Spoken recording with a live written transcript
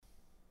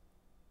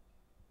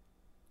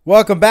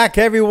Welcome back,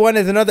 everyone.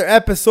 It's another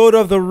episode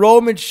of The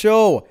Roman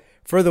Show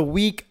for the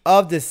week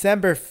of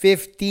December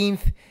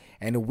 15th.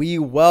 And we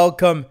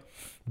welcome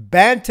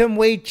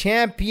bantamweight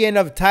champion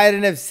of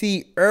Titan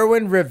FC,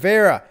 Irwin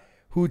Rivera,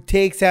 who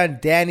takes on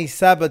Danny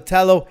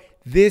Sabatello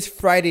this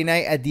Friday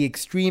night at the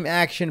Extreme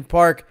Action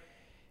Park,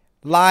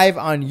 live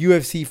on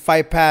UFC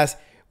Fight Pass.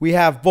 We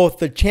have both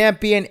the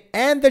champion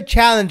and the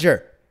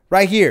challenger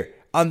right here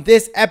on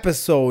this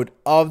episode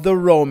of The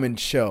Roman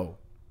Show.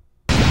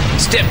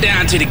 Step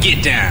down to the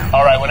get down.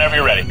 All right, whenever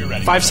you're ready.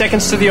 5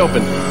 seconds to the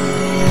open.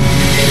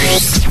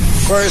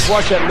 Aquarius,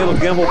 watch that middle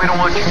gimbal. We don't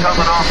want you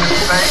coming off in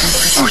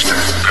space. Booster,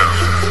 go.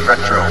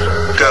 Retro,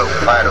 go.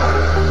 Vital,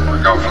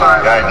 Go fly.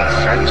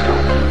 guidance, go.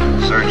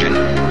 Surgeon,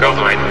 Go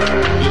flight.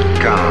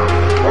 com.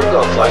 We're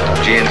go flight.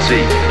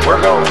 GNC, We're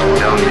going.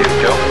 telling you,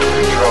 go.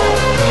 Control,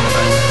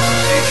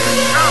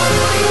 procedure, go.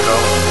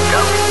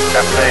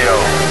 FAO,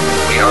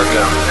 we are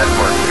go.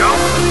 Network, go.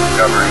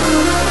 Discovery,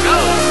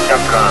 Go.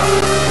 Capcom.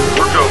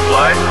 We're go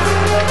flight.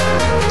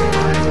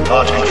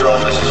 Launch control,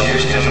 this is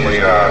Houston. We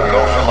are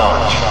go for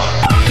launch.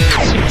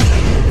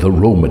 The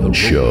Roman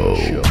Show.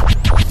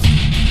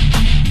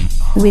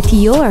 With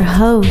your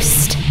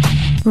host,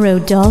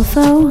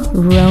 Rodolfo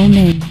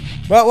Roman.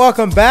 Well,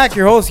 welcome back.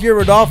 Your host here,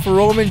 Rodolfo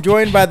Roman,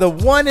 joined by the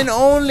one and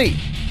only,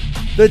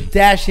 the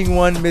dashing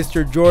one,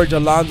 Mr. George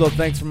Alonso.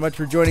 Thanks so much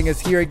for joining us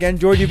here again.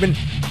 George, you've been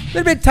a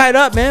little bit tied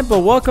up, man, but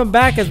welcome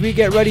back as we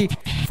get ready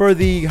for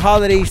the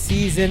holiday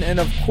season and,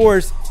 of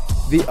course,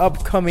 the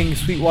upcoming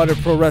Sweetwater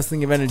Pro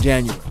Wrestling event in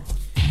January.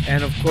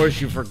 And of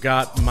course, you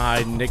forgot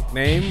my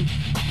nickname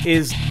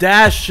is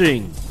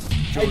Dashing.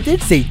 I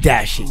did say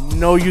dashing.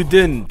 No, you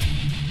didn't.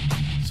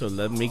 So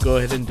let me go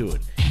ahead and do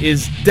it.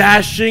 Is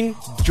Dashing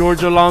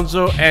George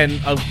Alonso, and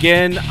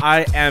again,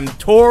 I am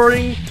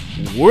touring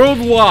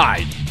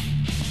worldwide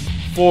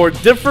for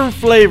different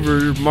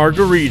flavored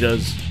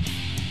margaritas.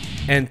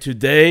 And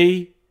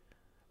today,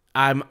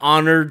 I'm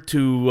honored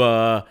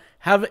to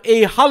have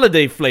a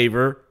holiday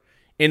flavor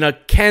in a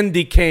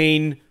candy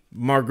cane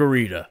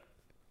margarita.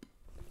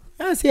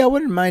 See, I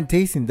wouldn't mind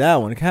tasting that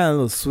one. Kind of a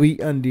little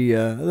sweet on the,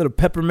 a little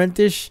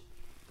peppermintish.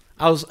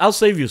 I'll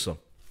save you some.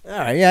 All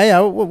right, yeah.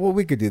 Well,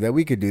 we could do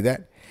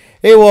that.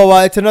 Hey,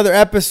 well, it's another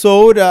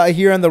episode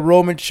here on The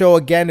Roman Show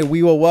again, and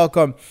we will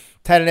welcome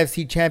Titan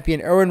FC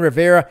champion Irwin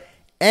Rivera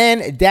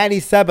and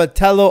Danny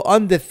Sabatello,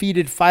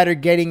 undefeated fighter,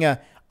 getting an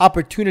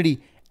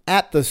opportunity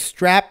at the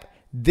strap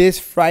this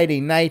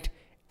Friday night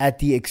at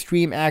the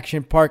Extreme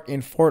Action Park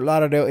in Fort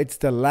Lauderdale. It's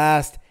the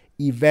last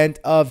event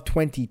of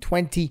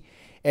 2020.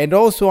 And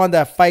also on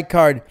that fight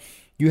card,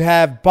 you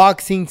have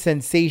boxing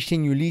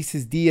sensation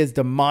Ulysses Diaz,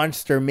 the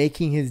monster,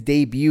 making his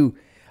debut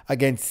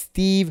against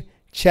Steve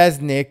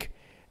Chesnick.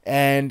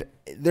 And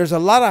there's a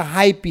lot of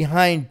hype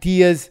behind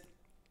Diaz.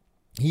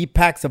 He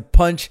packs a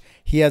punch.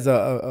 He has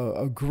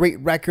a great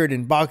record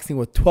in boxing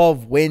with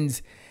 12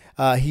 wins.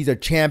 He's a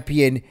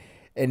champion.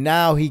 And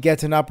now he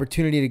gets an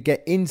opportunity to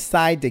get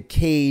inside the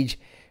cage.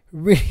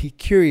 Really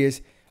curious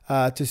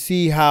to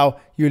see how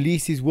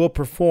Ulysses will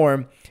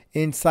perform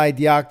inside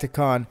the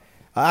octagon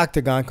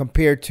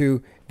compared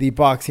to the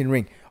boxing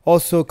ring.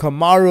 Also,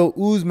 Kamaru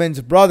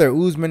Usman's brother.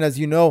 Usman, as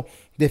you know,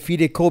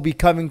 defeated Colby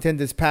Covington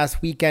this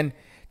past weekend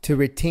to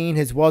retain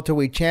his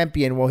welterweight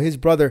champion, while his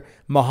brother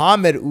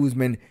Muhammad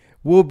Usman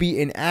will be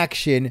in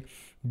action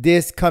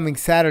this coming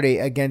Saturday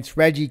against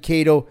Reggie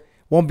Cato.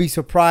 Won't be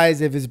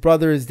surprised if his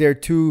brother is there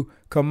too,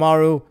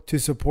 Kamaru, to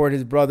support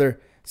his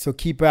brother. So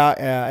keep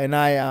an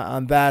eye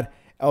on that.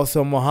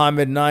 Also,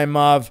 Mohamed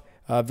Naimov,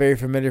 a very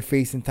familiar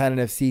face in Titan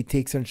FC,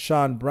 takes on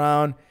Sean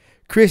Brown.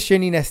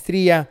 Christian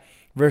Inestrilla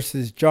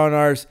versus John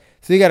Ars.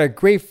 So you got a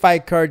great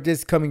fight card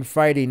this coming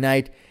Friday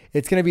night.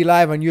 It's going to be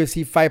live on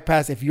UFC Fight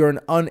Pass if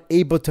you're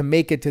unable to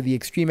make it to the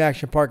Extreme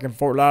Action Park in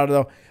Fort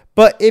Lauderdale.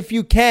 But if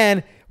you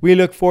can, we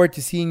look forward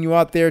to seeing you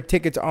out there.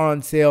 Tickets are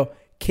on sale.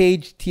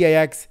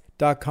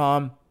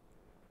 CageTix.com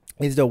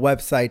is the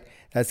website.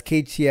 That's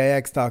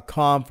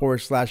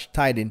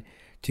CageTix.com/Titan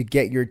to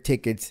get your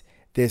tickets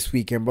this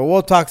weekend. But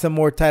we'll talk some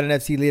more Titan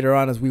FC later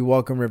on as we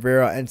welcome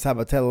Rivera and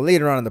Sabatello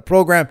later on in the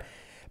program.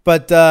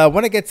 But I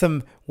want to get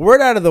some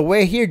word out of the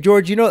way here,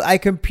 George. You know, I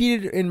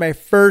competed in my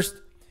first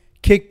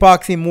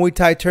kickboxing Muay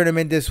Thai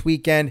tournament this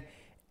weekend,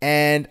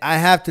 and I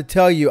have to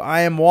tell you,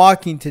 I am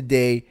walking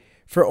today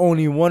for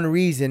only one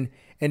reason,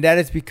 and that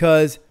is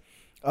because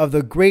of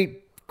the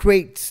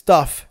great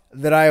stuff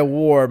that I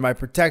wore, my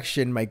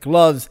protection, my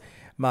gloves,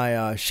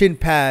 my shin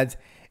pads,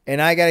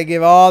 and I got to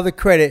give all the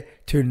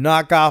credit to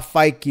Knockoff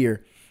Fight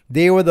Gear.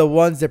 They were the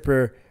ones that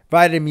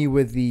provided me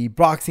with the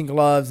boxing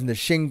gloves and the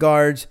shin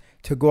guards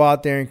to go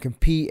out there and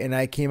compete, and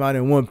I came out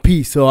in one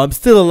piece. So I'm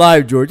still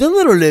alive, George. A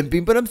little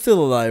limping, but I'm still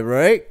alive,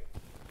 right?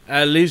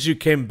 At least you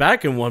came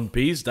back in one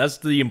piece. That's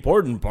the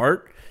important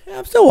part. Yeah,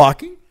 I'm still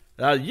walking.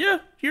 Yeah,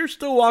 you're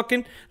still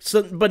walking.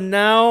 So, but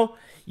now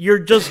you're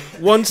just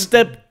one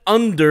step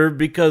under,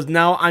 because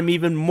now I'm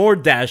even more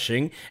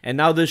dashing. And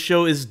now this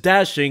show is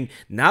dashing,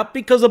 not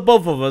because of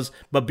both of us,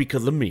 but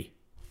because of me.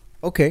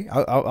 Okay,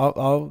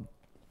 I'll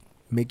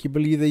make you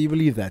believe that you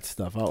believe that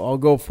stuff. I'll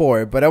go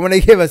for it. But I want to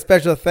give a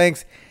special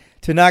thanks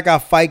to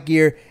Knockout Fight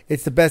Gear.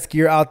 It's the best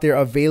gear out there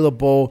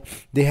available.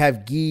 They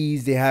have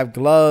gis, they have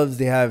gloves,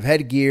 they have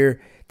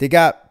headgear. They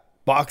got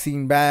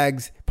boxing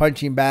bags,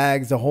 punching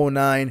bags, the whole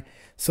nine.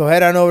 So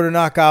head on over to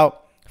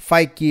Knockout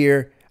Fight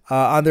Gear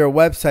on their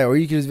website, or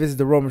you can just visit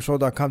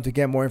theromanshow.com to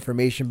get more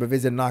information, but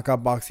visit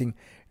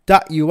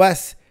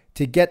knockoutboxing.us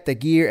to get the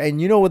gear.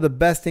 And you know what the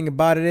best thing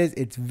about it is?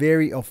 It's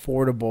very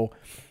affordable.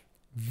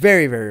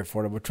 Very, very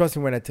affordable. Trust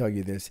me when I tell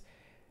you this.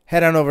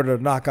 Head on over to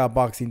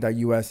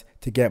knockoutboxing.us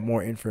to get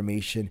more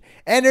information.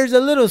 And there's a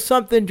little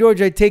something,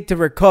 George, I take to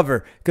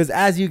recover. Because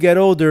as you get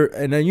older,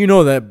 and you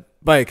know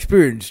that by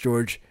experience,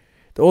 George,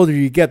 the older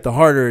you get, the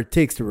harder it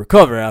takes to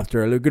recover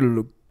after a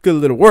good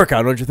little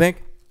workout, don't you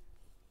think?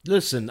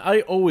 Listen,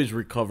 I always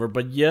recover,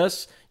 but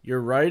yes,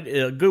 you're right.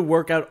 A good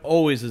workout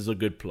always is a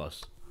good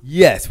plus.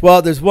 Yes.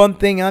 Well, there's one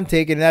thing I'm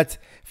taking, and that's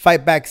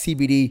Fight Back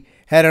CBD.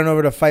 Head on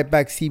over to Fight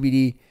Back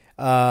CBD.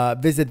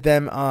 Visit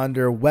them on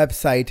their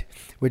website,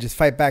 which is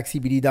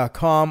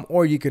fightbackcbd.com,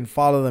 or you can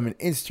follow them on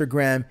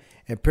Instagram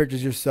and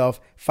purchase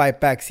yourself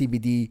Fight Back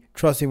CBD.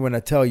 Trust me when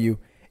I tell you,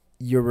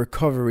 your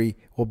recovery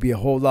will be a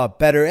whole lot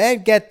better.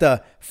 And get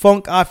the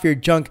funk off your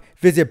junk.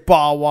 Visit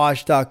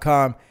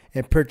ballwash.com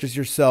and purchase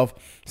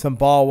yourself some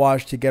ball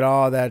wash to get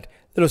all that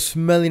little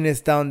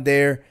smelliness down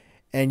there,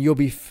 and you'll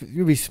be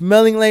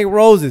smelling like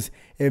roses.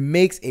 It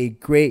makes a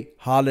great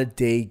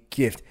holiday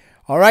gift.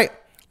 All right,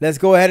 let's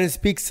go ahead and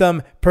speak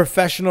some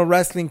professional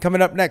wrestling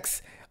coming up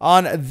next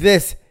on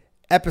this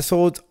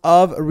episode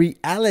of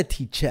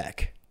Reality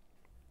Check.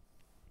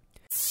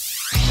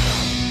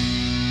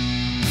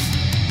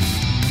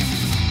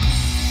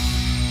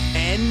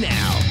 And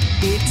now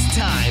it's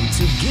time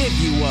to give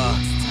you a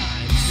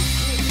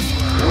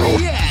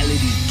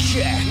reality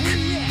check.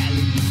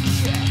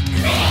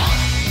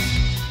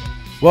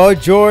 Well,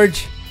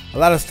 George, a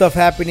lot of stuff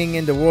happening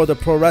in the world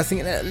of pro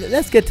wrestling.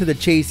 Let's get to the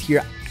chase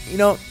here. You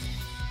know,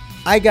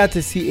 I got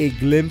to see a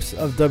glimpse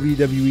of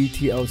WWE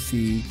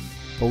TLC,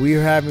 but we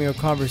were having a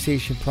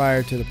conversation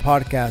prior to the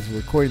podcast,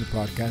 recording the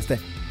podcast, that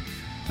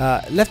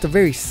left a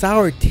very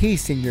sour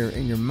taste in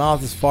your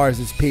mouth as far as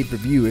this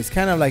pay-per-view. It's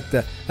kind of like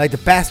the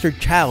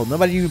bastard child.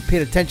 Nobody even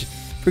paid attention.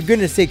 For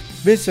goodness sake,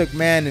 Vince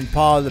McMahon and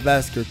Paul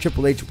Levesque or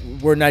Triple H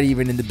were not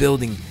even in the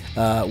building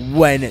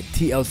when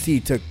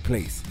TLC took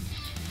place.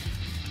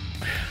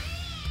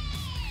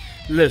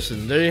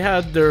 Listen, they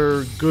had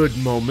their good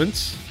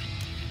moments,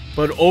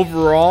 but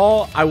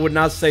overall, I would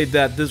not say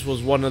that this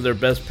was one of their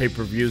best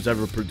pay-per-views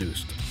ever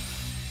produced.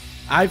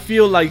 I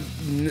feel like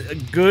a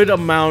good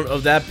amount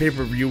of that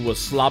pay-per-view was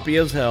sloppy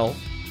as hell,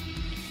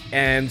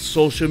 and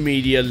social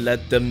media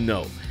let them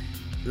know.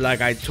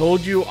 Like I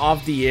told you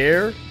off the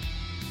air,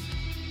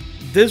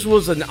 this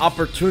was an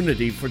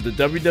opportunity for the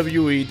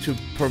WWE to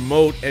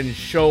promote and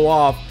show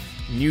off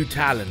new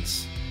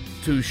talents,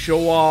 to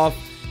show off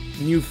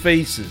new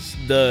faces,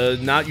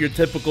 not your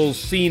typical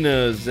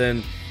Cenas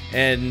and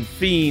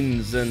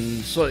Fiends,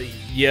 and so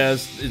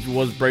yes, it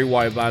was Bray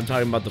Wyatt, but I'm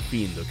talking about the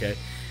Fiend, okay?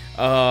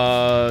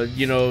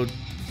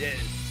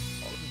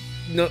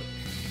 No,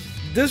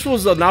 this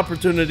was an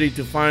opportunity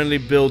to finally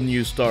build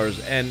new stars,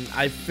 and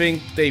I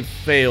think they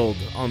failed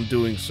on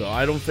doing so.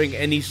 I don't think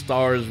any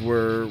stars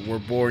were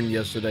born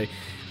yesterday.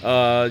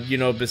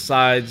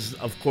 Besides,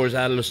 of course,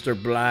 Aleister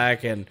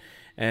Black and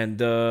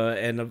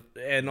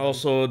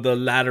also the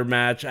ladder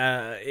match,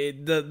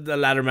 the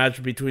ladder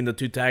match between the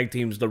two tag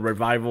teams, the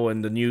Revival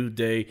and the New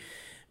Day.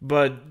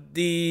 But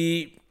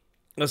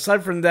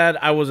aside from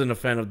that, I wasn't a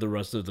fan of the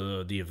rest of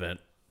the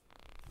event.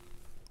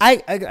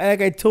 Like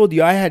I told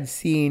you, I had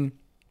seen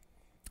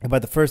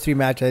about the first three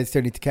matches. I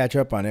still need to catch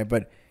up on it,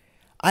 but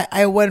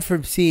I went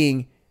from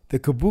seeing the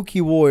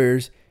Kabuki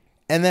Warriors,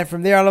 and then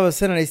from there, all of a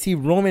sudden, I see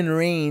Roman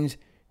Reigns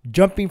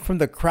jumping from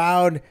the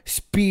crowd,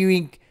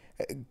 spearing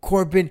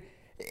Corbin.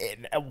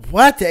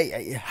 What?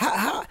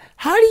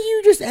 How do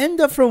you just end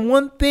up from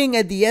one thing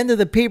at the end of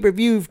the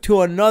pay-per-view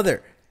to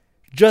another,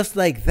 just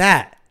like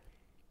that?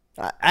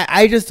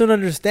 I just don't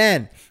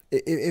understand.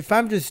 If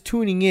I'm just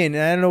tuning in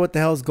and I don't know what the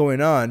hell's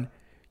going on,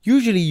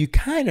 usually you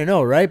kind of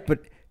know, right? But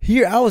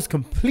here I was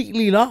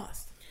completely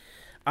lost.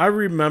 I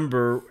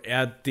remember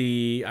I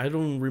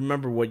don't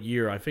remember what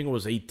year. I think it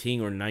was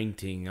 18 or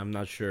 19. I'm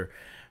not sure.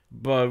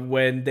 But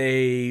when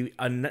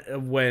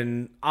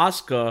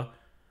Asuka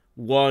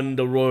won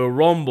the Royal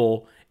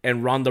Rumble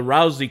and Ronda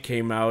Rousey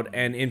came out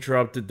and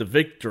interrupted the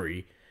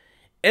victory,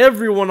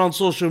 everyone on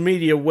social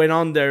media went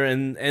on there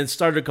and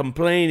started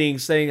complaining,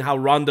 saying how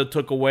Ronda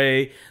took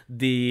away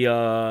the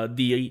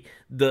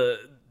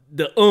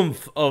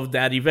oomph of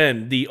that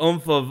event, the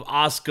oomph of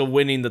Asuka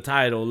winning the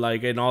title,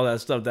 and all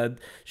that stuff, that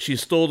she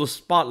stole the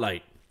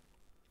spotlight.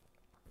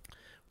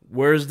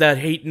 Where's that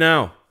hate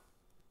now?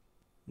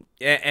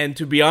 And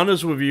to be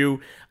honest with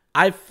you,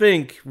 I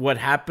think what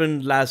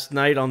happened last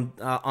night on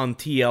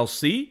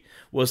TLC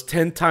was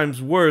 10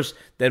 times worse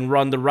than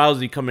Ronda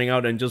Rousey coming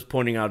out and just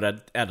pointing out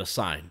at a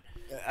sign.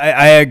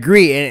 I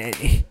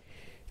agree,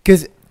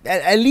 because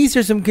at least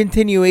there's some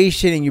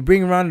continuation, and you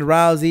bring Ronda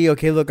Rousey.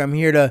 Okay, look, I'm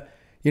here to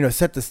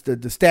set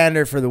the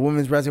standard for the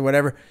women's wrestling,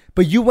 whatever.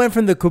 But you went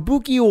from the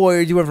Kabuki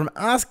Warriors, you went from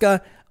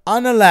Asuka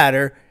on a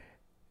ladder,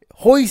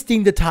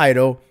 hoisting the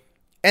title,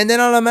 and then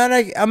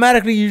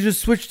automatically you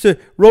just switch to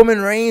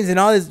Roman Reigns and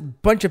all this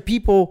bunch of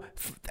people.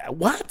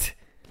 What?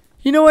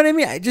 You know what I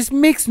mean? It just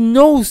makes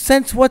no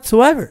sense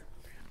whatsoever.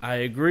 I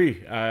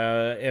agree.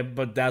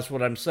 But that's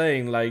what I'm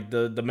saying. Like,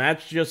 the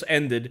match just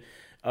ended.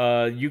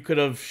 You could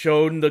have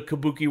shown the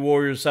Kabuki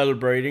Warriors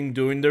celebrating,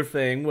 doing their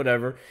thing,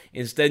 whatever.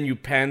 Instead, you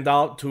panned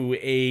out to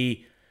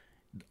a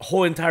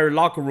whole entire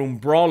locker room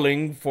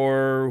brawling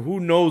for who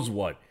knows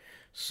what.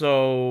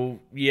 So,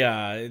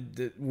 yeah,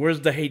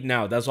 where's the hate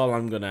now? That's all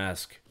I'm going to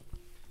ask.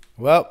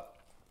 Well,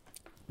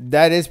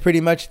 that is pretty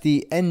much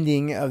the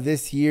ending of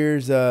this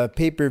year's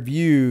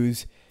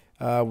pay-per-views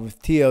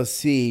with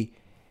TLC.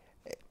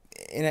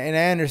 And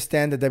I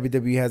understand that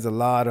WWE has a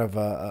lot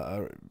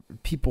of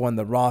people on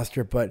the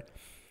roster, but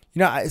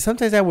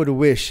sometimes I would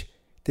wish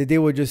that they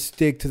would just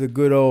stick to the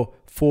good old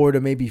 4 to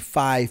maybe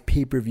 5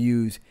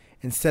 pay-per-views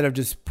instead of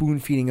just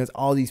spoon-feeding us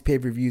all these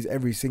pay-per-views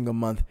every single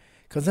month.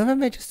 Because some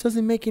of it just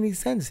doesn't make any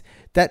sense.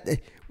 That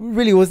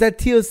really, was that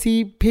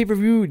TLC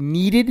pay-per-view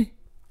needed?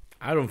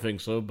 I don't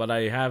think so, but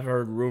I have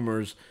heard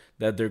rumors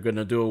that they're going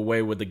to do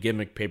away with the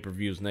gimmick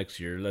pay-per-views next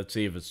year. Let's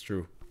see if it's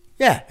true.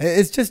 Yeah,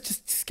 it's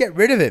just get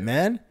rid of it,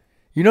 man.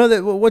 You know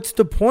that what's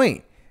the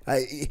point?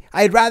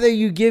 I'd rather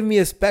you give me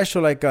a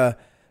special like a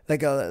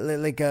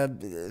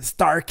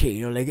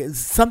Starcade or like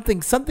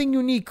something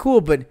unique,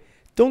 cool, but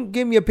don't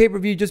give me a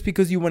pay-per-view just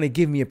because you want to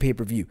give me a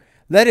pay-per-view.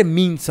 Let it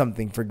mean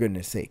something, for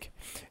goodness sake.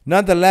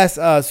 Nonetheless,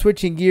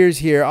 switching gears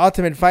here,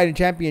 Ultimate Fighting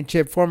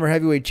Championship, former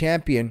heavyweight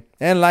champion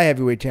and light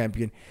heavyweight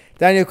champion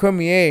Daniel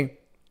Cormier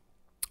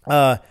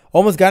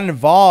almost got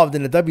involved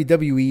in a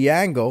WWE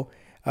angle.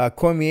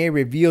 Cormier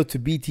revealed to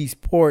BT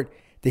Sport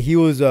that he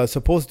was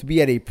supposed to be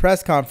at a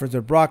press conference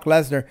with Brock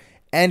Lesnar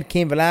and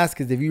Cain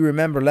Velasquez. If you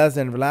remember,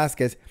 Lesnar and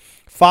Velasquez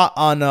fought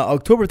on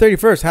October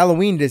 31st,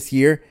 Halloween this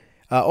year,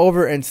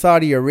 over in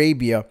Saudi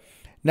Arabia.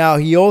 Now,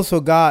 he also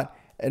got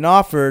an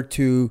offer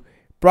to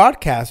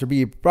broadcast or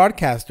be a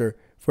broadcaster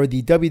for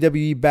the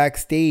WWE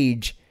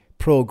Backstage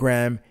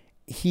program.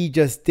 He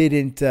just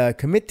didn't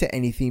commit to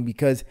anything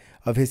because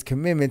of his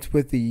commitments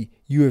with the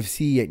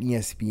UFC and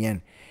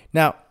ESPN.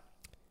 Now,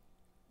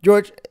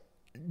 George,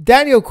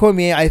 Daniel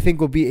Cormier, I think,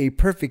 will be a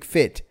perfect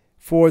fit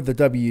for the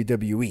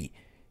WWE.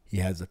 He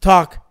has the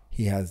talk.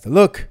 He has the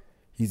look.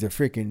 He's a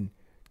freaking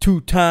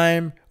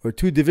 2-time or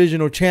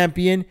 2-divisional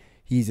champion.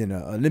 He's an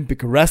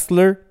Olympic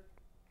wrestler.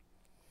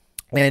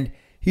 And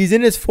he's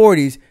in his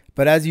 40s,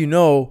 but as you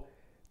know,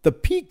 the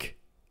peak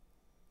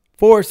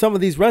for some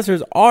of these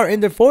wrestlers are in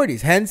their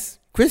 40s. Hence,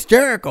 Chris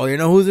Jericho,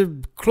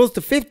 who's close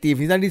to 50, if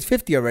he's not, he's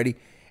 50 already.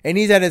 And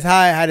he's at his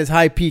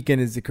high peak in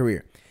his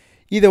career.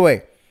 Either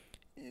way,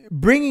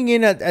 bringing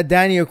in a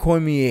Daniel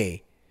Cormier,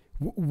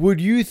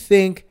 would you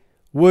think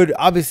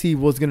obviously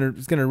was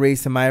gonna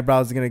raise some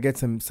eyebrows, gonna get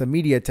some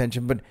media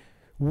attention, but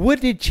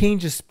would it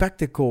change the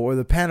spectacle or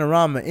the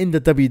panorama in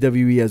the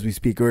WWE as we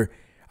speak, or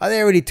are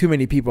there already too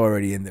many people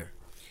already in there?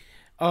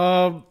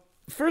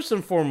 First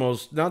and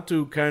foremost, not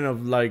to kind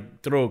of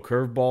like throw a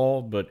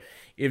curveball, but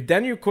if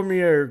Daniel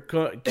Cormier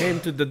came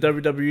to the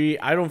WWE,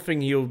 I don't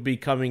think he'll be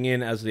coming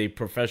in as a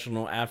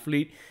professional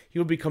athlete.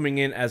 He'll be coming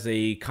in as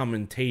a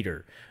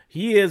commentator.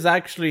 He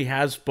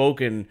has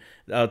spoken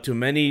to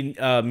many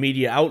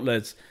media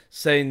outlets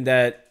saying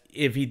that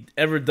if he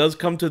ever does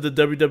come to the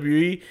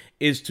WWE,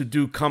 is to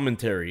do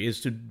commentary,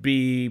 is to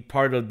be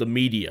part of the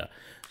media.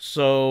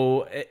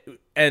 So,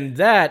 and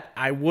that,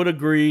 I would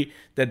agree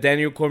that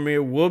Daniel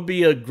Cormier will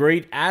be a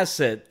great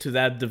asset to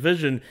that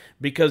division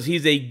because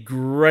he's a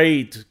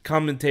great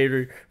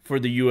commentator for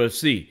the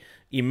UFC.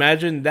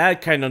 Imagine that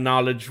kind of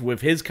knowledge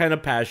with his kind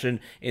of passion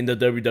in the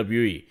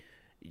WWE.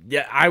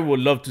 Yeah, I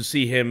would love to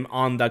see him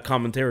on that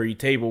commentary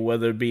table,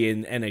 whether it be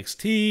in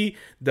NXT,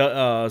 the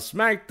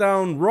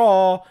SmackDown,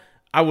 Raw.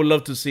 I would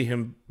love to see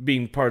him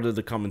being part of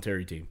the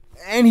commentary team.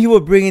 And he will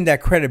bring in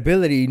that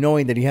credibility,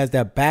 knowing that he has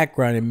that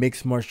background in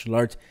mixed martial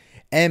arts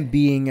and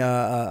being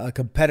a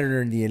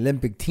competitor in the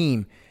Olympic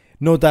team.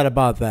 No doubt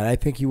about that. I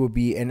think he will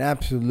be an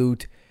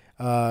absolute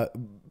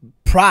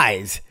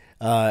prize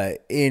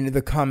in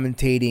the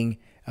commentating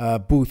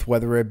booth,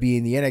 whether it be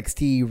in the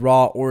NXT,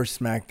 Raw, or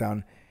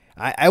SmackDown.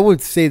 I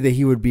would say that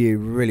he would be a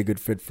really good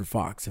fit for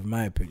Fox, in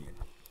my opinion.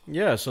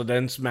 Yeah, so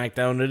then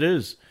SmackDown it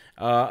is.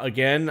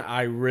 Again,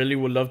 I really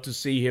would love to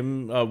see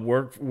him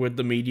work with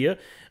the media,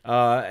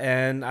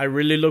 and I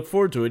really look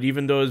forward to it,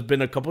 even though it's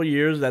been a couple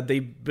years that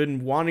they've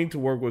been wanting to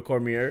work with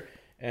Cormier,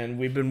 and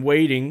we've been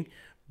waiting,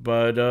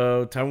 but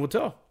time will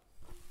tell.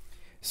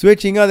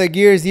 Switching other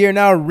gears here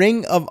now,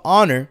 Ring of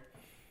Honor,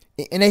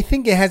 and I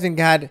think it hasn't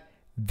got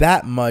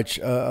that much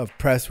of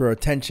press or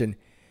attention,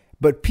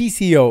 but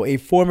PCO, a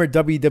former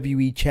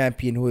WWE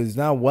champion who is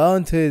now well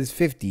into his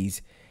 50s,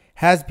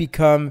 has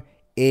become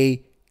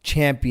a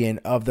champion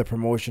of the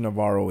promotion of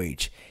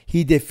ROH.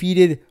 He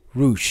defeated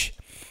Roosh.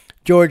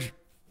 George,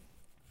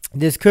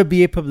 this could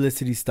be a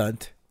publicity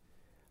stunt.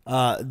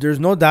 There's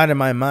no doubt in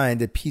my mind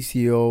that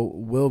PCO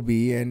will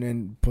be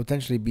and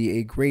potentially be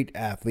a great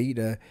athlete.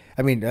 A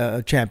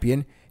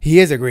champion. He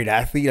is a great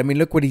athlete. I mean,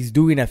 look what he's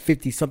doing at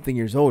 50-something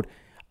years old.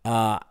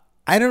 I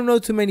don't know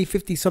too many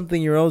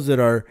 50-something-year-olds that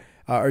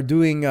are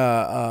doing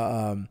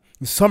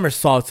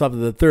somersaults off of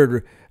the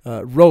third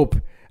rope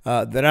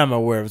that I'm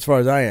aware of, as far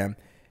as I am.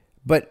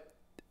 But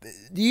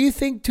do you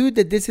think, too,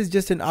 that this is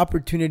just an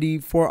opportunity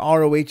for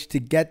ROH to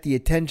get the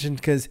attention?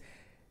 Because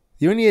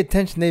the only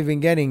attention they've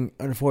been getting,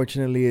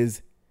 unfortunately,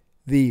 is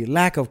the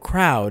lack of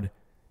crowd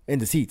in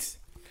the seats.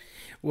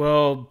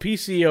 Well,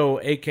 PCO,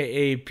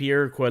 a.k.a.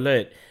 Pierre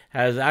Quillet,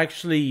 has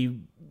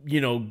actually,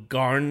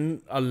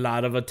 garnered a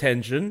lot of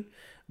attention,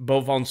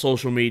 both on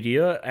social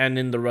media and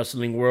in the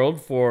wrestling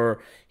world,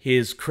 for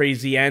his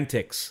crazy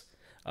antics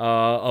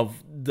of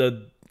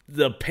the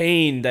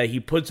pain that he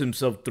puts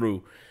himself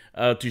through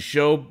to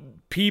show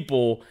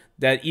people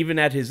that even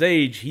at his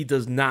age, he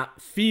does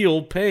not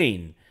feel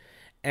pain.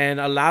 And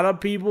a lot of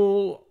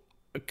people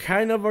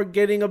kind of are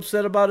getting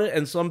upset about it,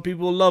 and some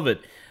people love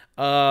it.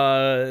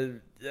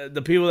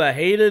 The people that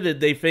hate it,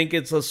 they think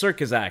it's a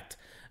circus act.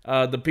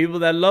 The people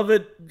that love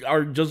it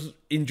are just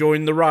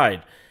enjoying the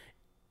ride.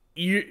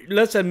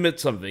 Let's admit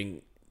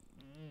something.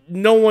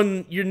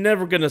 You're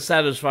never going to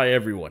satisfy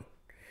everyone.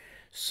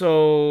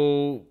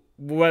 So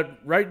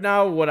right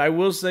now, what I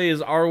will say is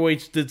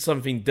ROH did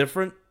something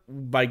different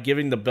by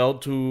giving the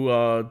belt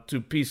to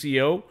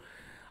PCO.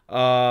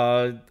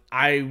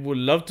 I would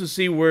love to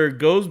see where it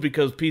goes,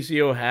 because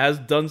PCO has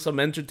done some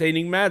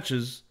entertaining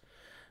matches.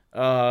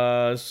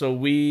 So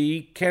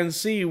we can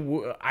see,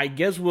 I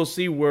guess we'll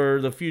see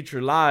where the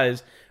future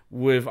lies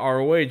with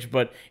ROH,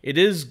 but it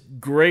is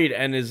great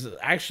and is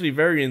actually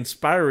very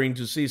inspiring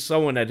to see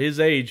someone at his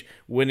age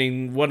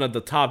winning one of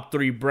the top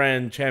 3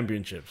 brand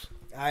championships.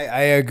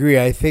 I agree.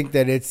 I think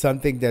that it's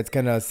something that's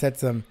going to set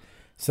some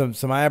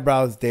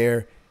eyebrows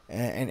there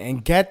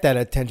and get that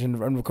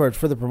attention, of course,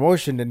 for the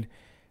promotion. And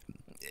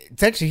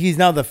essentially, he's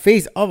now the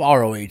face of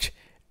ROH.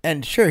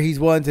 And sure, he's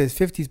well into his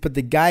 50s, but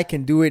the guy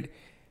can do it.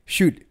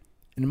 Shoot,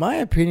 in my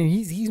opinion,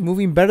 he's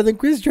moving better than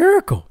Chris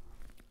Jericho.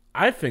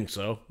 I think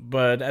so,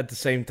 but at the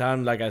same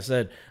time, like I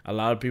said, a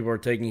lot of people are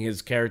taking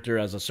his character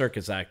as a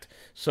circus act.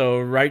 So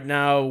right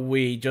now,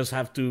 we just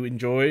have to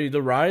enjoy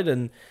the ride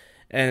and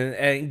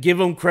give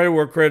him credit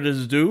where credit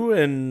is due,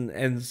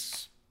 and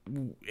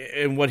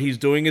what he's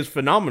doing is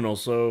phenomenal.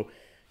 So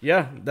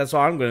yeah, that's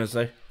all I'm going to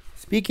say.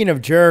 Speaking of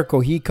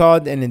Jericho, he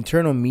called an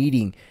internal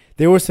meeting.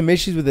 There were some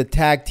issues with the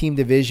tag team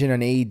division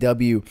on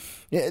AEW.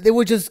 They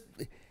were just,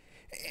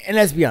 and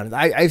let's be honest,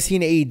 I've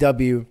seen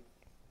AEW,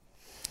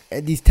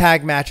 these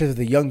tag matches with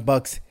the Young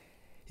Bucks.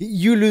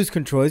 You lose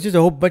control. It's just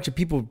a whole bunch of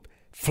people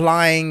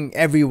flying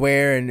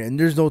everywhere, and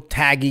there's no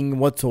tagging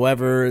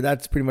whatsoever.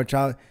 That's pretty much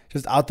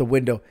just out the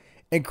window.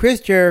 And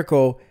Chris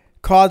Jericho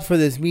called for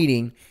this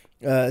meeting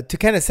to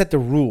kind of set the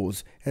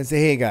rules and say,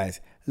 hey guys,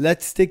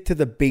 let's stick to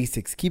the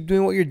basics. Keep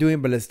doing what you're doing,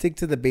 but let's stick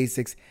to the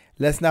basics.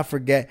 Let's not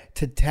forget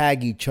to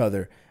tag each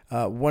other.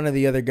 One of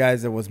the other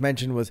guys that was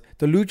mentioned was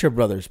the Lucha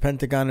Brothers,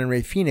 Pentagon and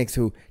Rey Fenix,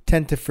 who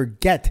tend to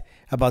forget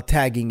about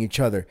tagging each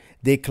other.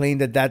 They claim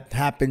that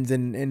happens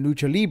in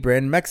Lucha Libre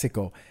in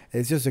Mexico.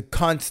 It's just a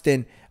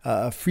constant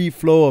free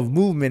flow of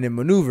movement and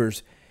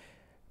maneuvers.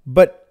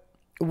 But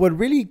what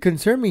really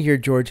concerned me here,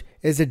 George,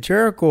 is that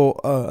Jericho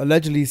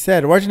allegedly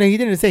said, or actually, no, he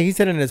didn't say, he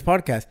said in his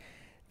podcast,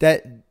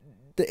 that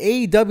the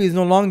AEW is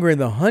no longer in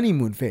the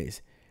honeymoon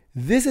phase.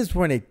 This is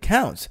when it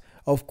counts.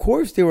 Of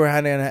course, they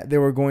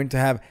were going to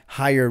have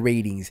higher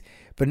ratings,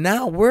 but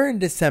now we're in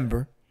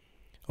December.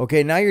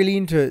 Okay, now you're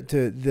leading to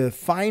the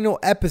final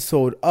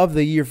episode of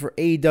the year for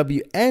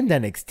AEW and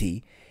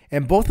NXT,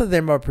 and both of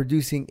them are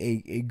producing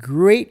a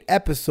great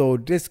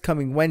episode this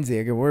coming Wednesday.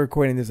 Again, we're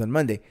recording this on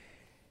Monday.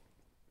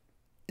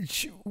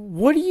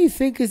 What do you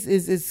think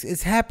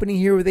is happening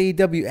here with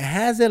AEW?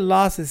 Has it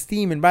lost its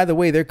steam? And by the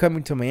way, they're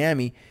coming to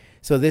Miami,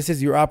 so this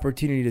is your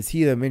opportunity to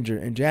see them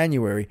in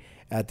January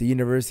at the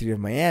University of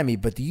Miami.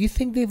 But do you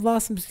think they've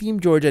lost some steam,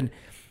 George? And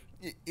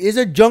is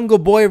a Jungle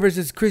Boy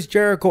versus Chris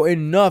Jericho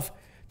enough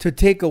to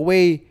take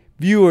away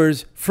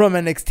viewers from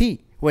NXT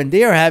when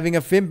they are having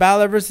a Finn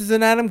Balor versus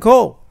an Adam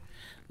Cole?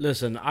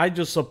 Listen, I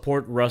just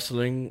support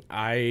wrestling.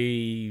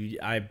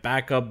 I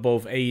back up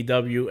both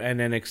AEW and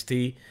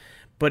NXT.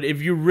 But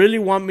if you really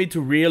want me to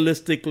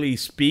realistically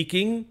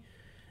speaking,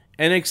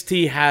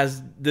 NXT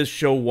has this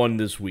show won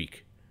this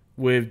week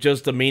with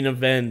just the main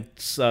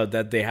events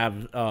that they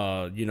have,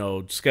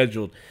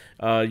 scheduled.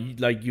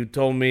 Like you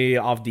told me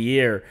off the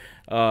air,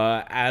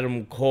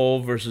 Adam Cole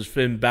versus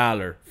Finn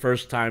Balor,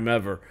 first time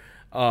ever.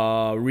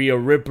 Rhea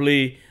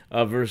Ripley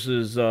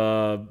versus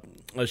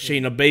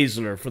Shayna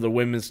Baszler for the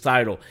women's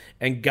title.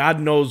 And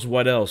God knows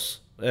what else.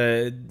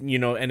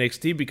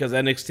 NXT, because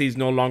NXT is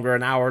no longer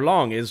an hour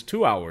long, it's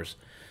 2 hours.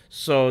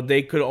 So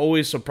they could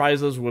always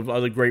surprise us with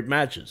other great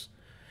matches.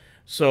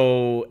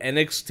 So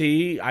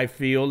NXT, I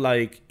feel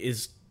like,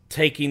 is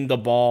taking the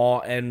ball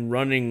and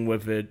running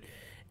with it.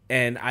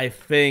 And I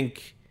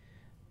think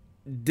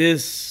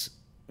this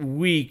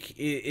week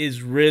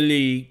is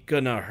really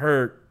going to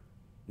hurt.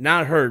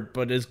 Not hurt,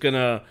 but you're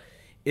going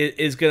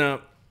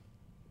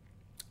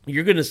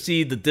to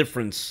see the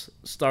difference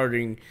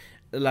starting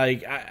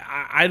Like,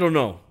 I don't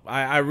know.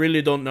 I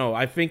really don't know.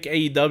 I think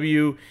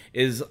AEW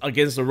is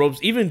against the ropes.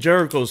 Even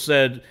Jericho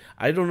said,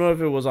 I don't know if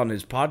it was on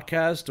his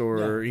podcast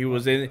or he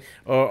was in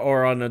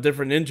or on a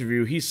different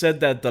interview. He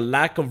said that the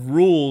lack of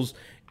rules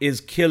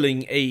is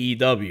killing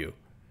AEW.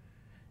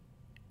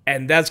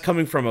 And that's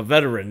coming from a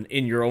veteran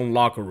in your own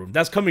locker room.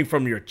 That's coming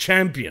from your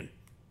champion.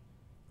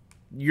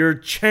 Your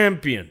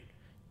champion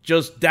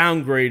just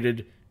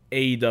downgraded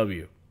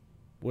AEW.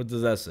 What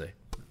does that say?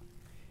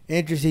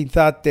 Interesting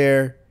thought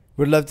there.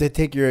 Would love to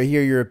hear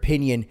your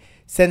opinion.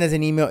 Send us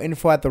an email,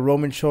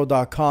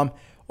 info@theromanshow.com,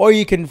 or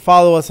you can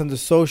follow us on the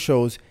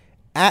socials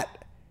at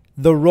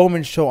The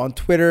Roman Show on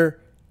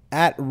Twitter,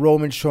 at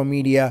Roman Show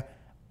Media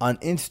on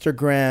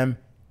Instagram,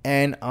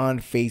 and on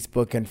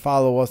Facebook. And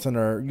follow us on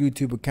our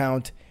YouTube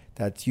account.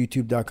 That's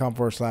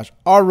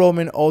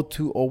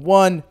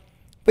youtube.com/rroman0201.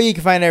 But you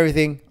can find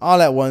everything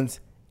all at once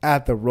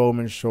at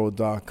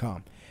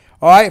theromanshow.com.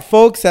 All right,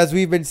 folks, as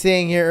we've been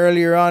saying here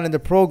earlier on in the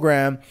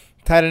program,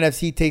 Titan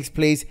FC takes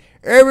place.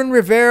 Irwin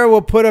Rivera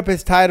will put up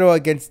his title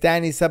against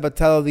Danny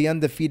Sabatello, the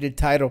undefeated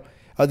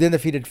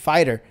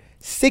fighter.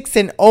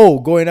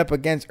 6-0 going up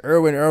against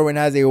Irwin. Irwin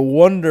has a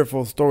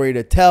wonderful story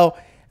to tell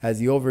as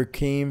he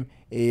overcame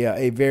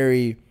a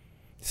very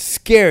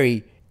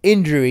scary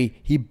injury.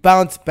 He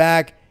bounced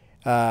back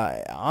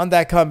on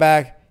that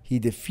comeback. He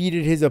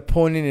defeated his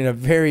opponent in a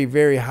very,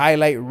 very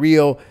highlight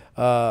reel,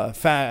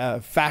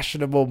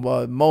 fashionable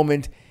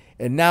moment.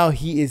 And now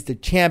he is the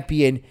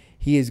champion.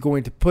 He is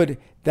going to put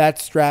that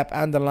strap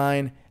on the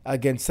line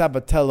against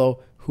Sabatello,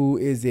 who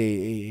is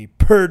a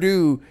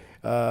Purdue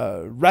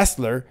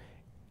wrestler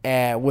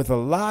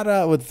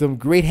with some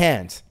great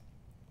hands.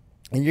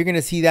 And you're going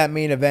to see that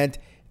main event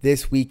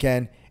this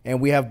weekend. And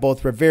we have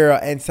both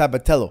Rivera and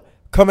Sabatello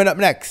coming up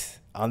next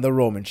on The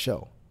Roman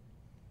Show.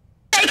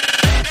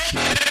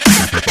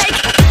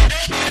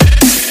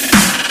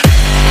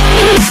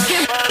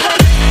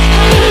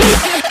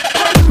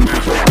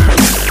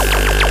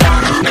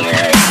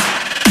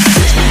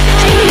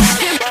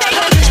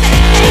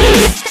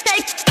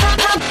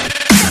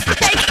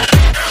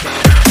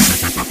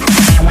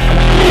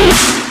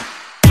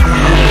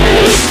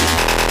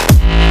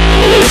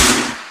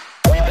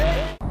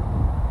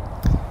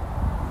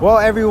 Well,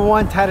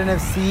 everyone, Titan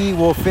FC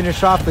will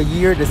finish off the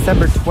year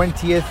December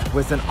 20th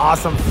with an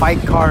awesome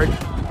fight card.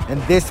 And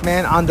this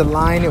man on the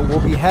line will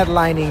be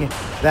headlining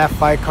that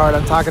fight card.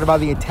 I'm talking about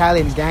the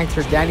Italian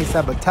gangster Danny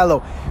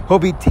Sabatello. He'll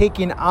be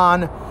taking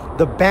on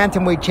the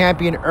bantamweight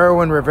champion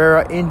Irwin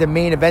Rivera in the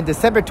main event.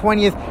 December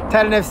 20th,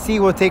 Titan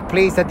FC will take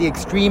place at the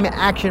Extreme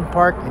Action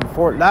Park in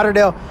Fort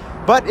Lauderdale.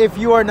 But if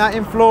you are not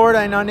in Florida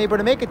and unable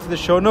to make it to the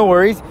show, no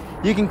worries.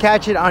 You can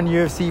catch it on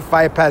UFC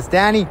Fight Pass.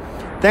 Danny,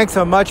 thanks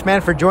so much,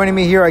 man, for joining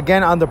me here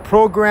again on the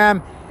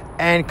program.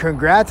 And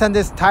congrats on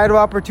this title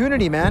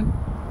opportunity, man.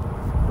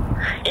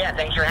 Yeah,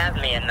 thanks for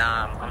having me, and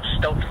I'm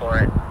stoked for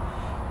it.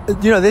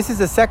 You know, this is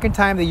the second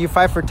time that you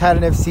fight for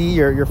Titan FC.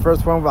 Your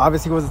first one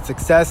obviously was a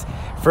success.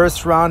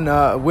 First round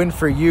win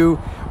for you.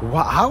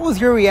 How was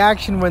your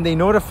reaction when they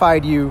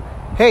notified you,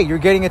 hey, you're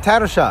getting a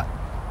title shot?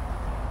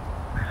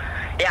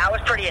 Yeah, I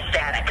was pretty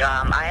ecstatic.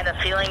 I had a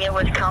feeling it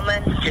was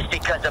coming just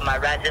because of my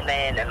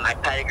resume and my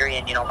pedigree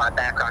and, my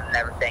background and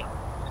everything.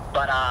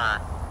 But,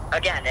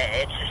 again,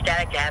 it's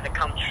ecstatic to have it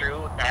come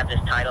true, to have this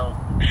title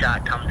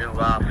shot come to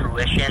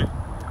fruition.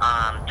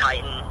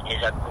 Titan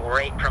is a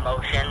great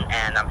promotion,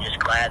 and I'm just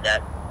glad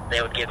that they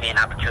would give me an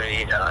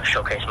opportunity to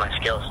showcase my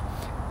skills.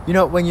 You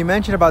know, when you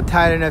mentioned about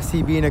Titan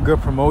FC being a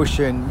good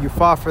promotion, you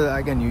fought for that.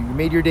 Again, you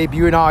made your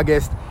debut in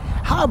August.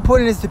 How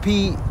important is it to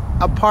be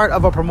a part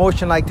of a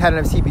promotion like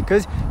Titan FC?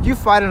 Because you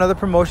fight in other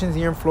promotions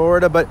here in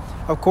Florida, but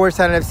of course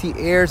Titan FC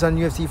airs on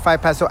UFC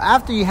Fight Pass. So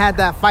after you had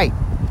that fight,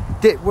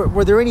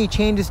 were there any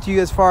changes to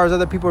you as far as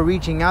other people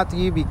reaching out to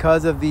you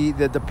because of the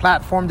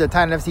platform that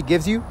Titan FC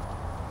gives you?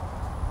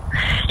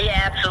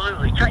 Yeah,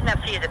 absolutely. Titan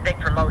FC is a big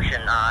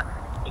promotion.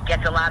 It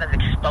gets a lot of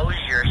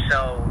exposure,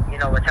 so,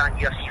 it's on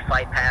UFC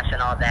Fight Pass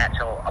and all that,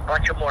 so a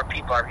bunch of more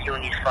people are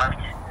viewing these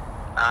fights.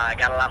 I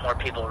got a lot more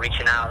people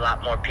reaching out, a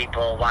lot more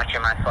people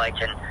watching my fights,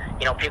 and,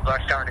 people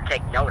are starting to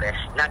take notice,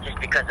 not just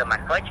because of my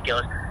fight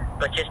skills,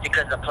 but just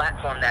because of the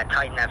platform that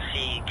Titan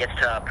FC gets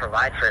to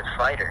provide for its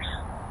fighters.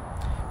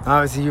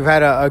 Obviously, you've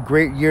had a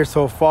great year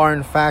so far.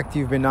 In fact,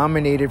 you've been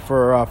nominated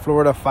for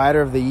Florida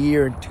Fighter of the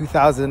Year in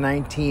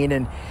 2019,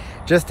 and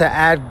just to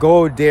add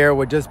gold there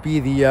would just be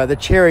the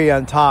cherry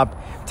on top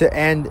to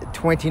end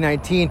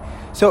 2019.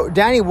 So,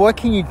 Danny, what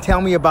can you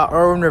tell me about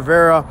Irwin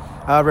Rivera?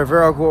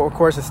 Rivera, of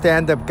course, a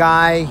stand-up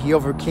guy. He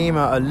overcame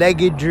a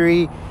leg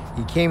injury.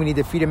 He came and he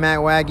defeated Matt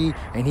Waggy,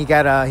 and he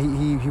got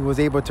he was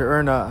able to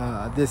earn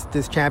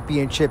this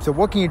championship. So,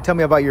 what can you tell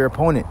me about your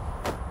opponent?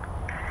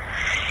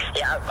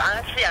 Yeah,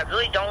 honestly, I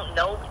really don't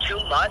know too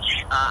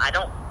much. I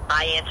don't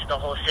buy into the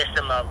whole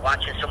system of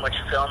watching so much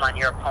film on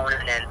your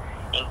opponent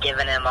and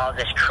giving him all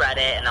this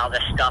credit and all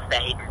this stuff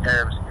that he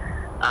deserves.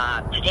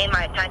 To gain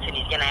my attention,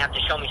 he's going to have to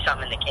show me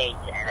something in the cage,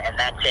 and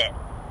that's it.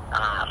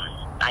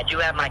 I do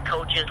have my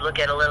coaches look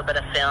at a little bit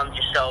of film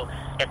just so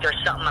if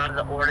there's something out of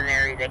the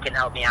ordinary they can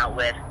help me out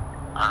with.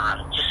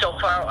 Just so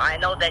far, I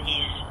know that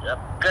he's a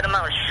good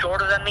amount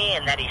shorter than me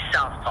and that he's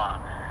southpaw.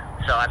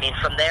 So, I mean,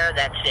 from there,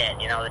 that's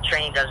it. You know, the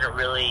training doesn't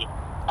really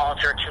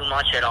alter too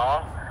much at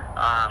all.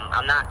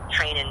 I'm not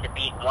training to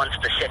beat one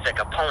specific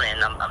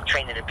opponent. I'm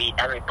training to beat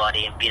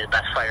everybody and be the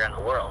best fighter in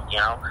the world, you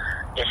know.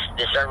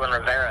 This Irwin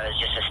Rivera is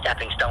just a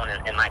stepping stone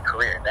in my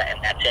career, and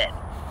that's it.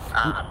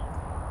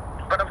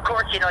 But, of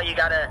course, you know, you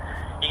gotta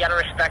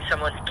respect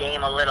someone's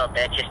game a little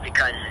bit, just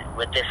because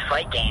with this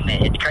fight game,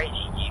 it's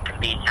crazy. You can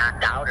be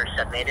knocked out or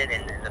submitted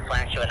in the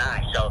flash of an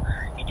eye. So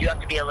you do have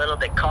to be a little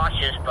bit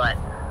cautious, but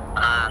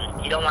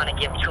you don't want to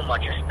give too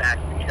much respect,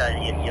 because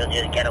you'll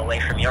just get away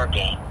from your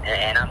game.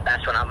 And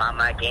that's when I'm on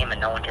my game, and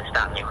no one can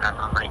stop me when I'm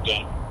on my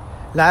game.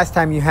 Last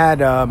time you had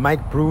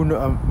Mike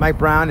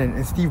Brown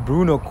and Steve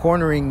Bruno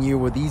cornering you.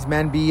 Will these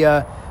men be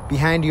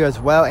behind you as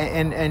well?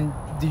 And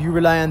do you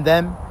rely on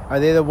them? Are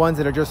they the ones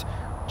that are just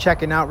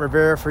checking out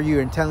Rivera for you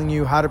and telling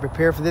you how to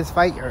prepare for this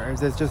fight? Or is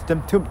this just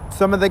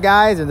some of the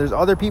guys and there's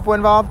other people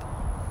involved?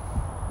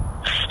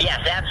 Yes,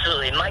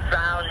 absolutely. Mike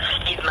Brown,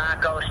 Steve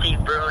Mako,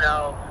 Steve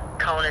Bruno,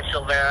 Conan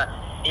Silvera.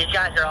 These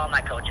guys are all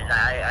my coaches.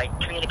 I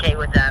communicate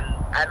with them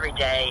every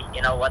day,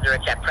 you know, whether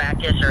it's at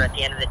practice or at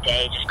the end of the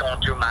day, just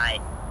going through my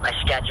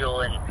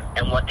schedule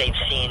and what they've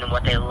seen and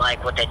what they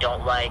like, what they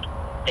don't like.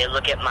 They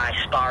look at my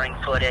sparring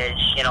footage,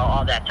 you know,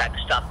 all that type of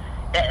stuff.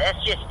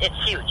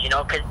 It's huge, you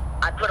know, because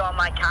I put all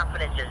my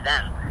confidence in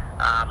them.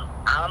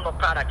 I'm a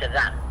product of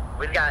them.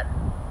 We've got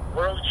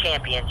world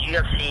champions,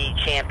 UFC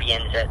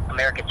champions at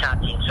American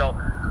Top Team. So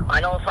I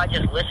know if I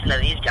just listen to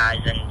these guys,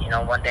 then, you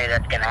know, one day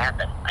that's going to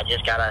happen. I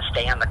just got to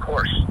stay on the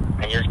course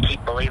and just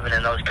keep believing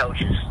in those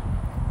coaches.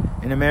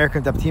 An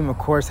American Top Team, of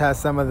course, has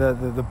some of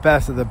the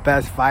best of the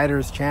best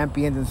fighters,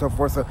 champions, and so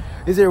forth. So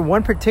is there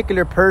one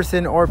particular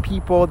person or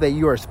people that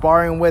you are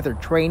sparring with or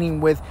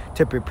training with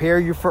to prepare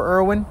you for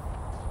Irwin?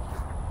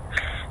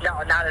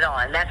 No, not at all.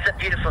 And that's the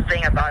beautiful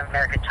thing about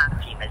American Top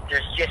Team, is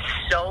there's just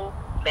so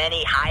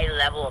many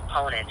high-level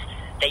opponents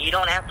that you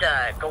don't have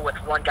to go with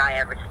one guy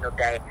every single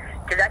day,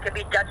 because that could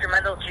be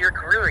detrimental to your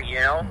career, you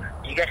know?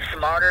 You get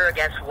smarter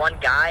against one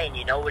guy, and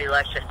you know what he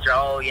likes to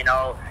throw, you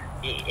know,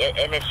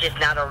 and it's just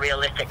not a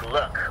realistic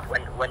look.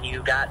 When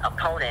you got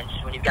opponents,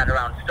 when you've got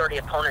around 30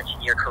 opponents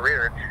in your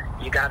career,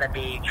 you got to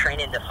be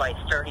training to fight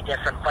 30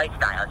 different fight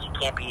styles. You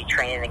can't be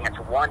training against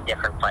one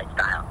different fight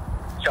style.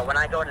 So when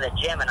I go to the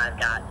gym and I've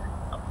got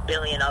a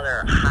billion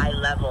other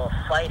high-level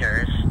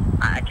fighters,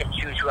 I can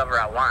choose whoever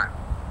I want.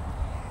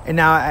 And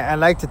now I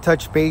like to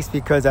touch base,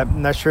 because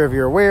I'm not sure if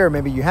you're aware,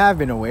 maybe you have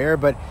been aware,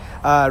 but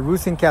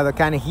Ruslan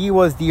Kalakani, he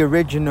was the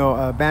original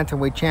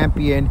bantamweight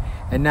champion,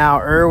 and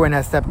now Irwin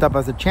has stepped up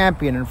as a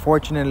champion.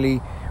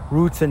 Unfortunately,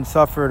 Ruslan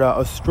suffered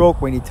a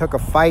stroke when he took a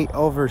fight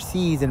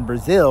overseas in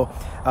Brazil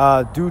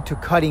due to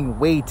cutting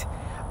weight.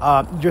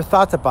 Your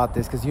thoughts about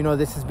this? Because, you know,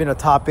 this has been a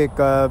topic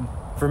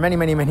for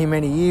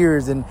many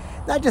years, and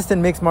not just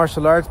in mixed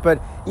martial arts,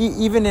 but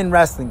even in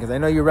wrestling, because I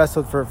know you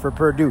wrestled for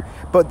Purdue.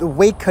 But the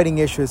weight cutting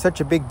issue is such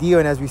a big deal,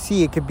 and as we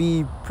see, it could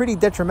be pretty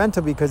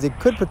detrimental, because it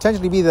could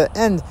potentially be the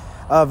end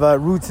of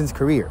Ruslan's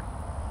career.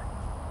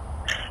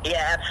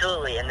 Yeah,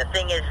 absolutely. And the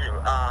thing is,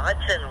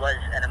 Hudson was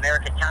an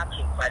American Top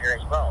Team fighter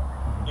as well.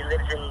 He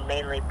lives in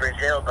mainly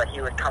Brazil, but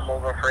he would come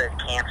over for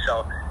his camp,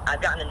 so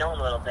I've gotten to know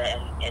him a little bit,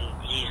 and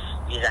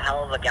he's a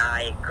hell of a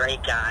guy,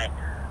 great guy.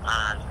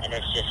 And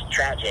it's just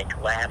tragic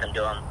what happened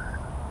to him.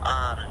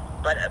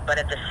 But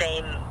at the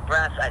same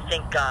breath, I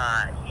think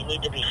you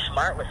need to be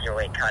smart with your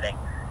weight cutting.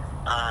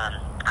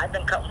 I've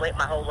been cutting weight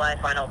my whole life.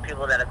 I know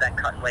people that have been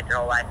cutting weight their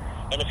whole life.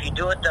 And if you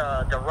do it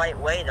the right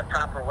way, the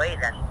proper way,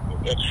 then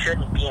it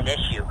shouldn't be an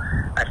issue.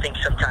 I think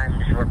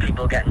sometimes where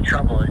people get in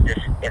trouble is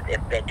just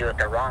if they do it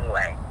the wrong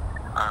way.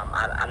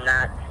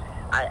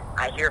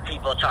 I hear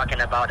people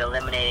talking about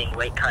eliminating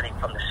weight cutting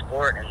from the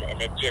sport,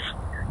 and it just...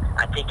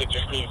 I think it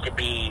just needs to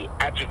be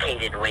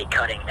educated weight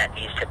cutting that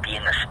needs to be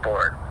in the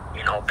sport.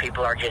 You know,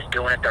 people are just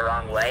doing it the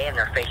wrong way, and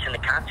they're facing the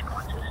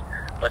consequences.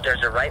 But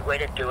there's a right way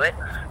to do it.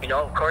 You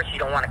know, of course, you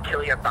don't want to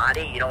kill your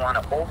body. You don't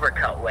want to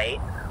overcut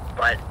weight.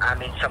 But, I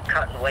mean, some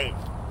cutting weight,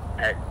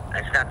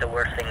 it's not the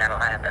worst thing that'll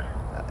happen.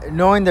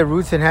 Knowing that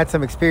Ruslan had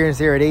some experience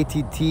there at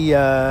ATT,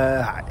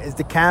 is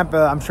the camp,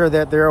 I'm sure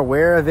that they're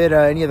aware of it.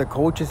 Any of the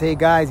coaches, hey,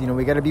 guys, you know,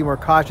 we got to be more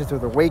cautious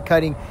with the weight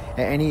cutting.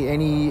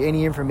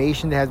 Any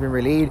information that has been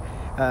relayed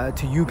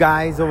to you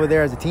guys over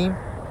there as a team?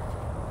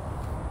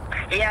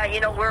 Yeah, you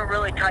know, we're a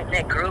really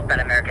tight-knit group at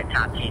American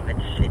Top Team.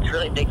 It's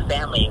really a big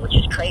family, which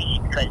is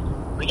crazy, because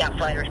we got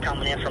fighters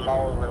coming in from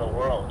all over the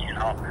world, you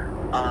know.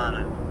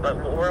 But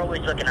we're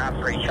always looking out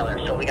for each other.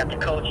 So we got the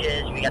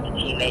coaches, we got the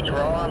teammates,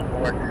 we're all on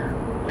board.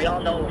 We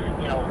all know,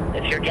 you know,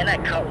 if you're going to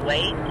cut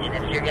weight and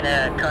if you're going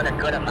to cut a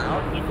good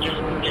amount, you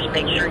just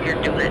make sure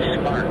you're doing it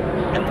smart.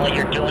 And while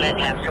you're doing it,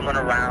 have someone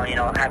around, you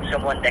know, have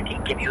someone that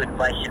can give you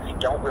advice if you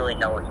don't really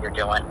know what you're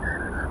doing.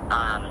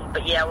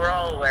 But yeah, we're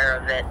all aware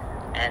of it,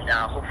 and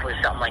hopefully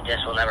something like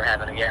this will never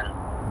happen again.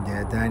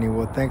 Yeah, Danny,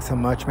 well, thanks so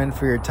much, man,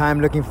 for your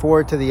time. Looking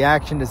forward to the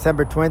action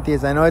December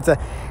 20th. I know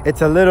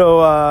it's a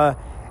little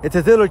it's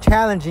a little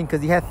challenging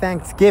because you have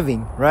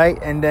Thanksgiving, right?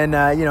 And then,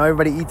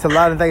 everybody eats a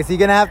lot of things. So you're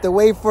going to have to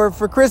wait for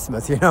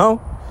Christmas,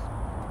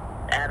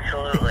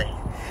 Absolutely.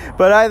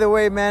 But either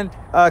way, man,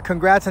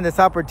 congrats on this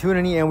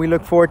opportunity, and we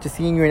look forward to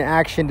seeing you in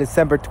action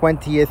December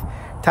 20th.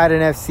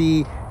 Titan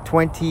FC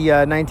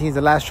 2019 is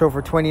the last show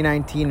for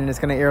 2019, and it's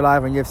going to air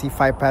live on UFC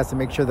Fight Pass to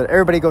make sure that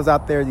everybody goes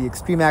out there, the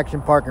Extreme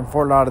Action Park in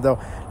Fort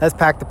Lauderdale. Let's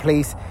pack the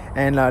place,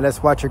 and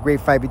let's watch a great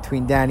fight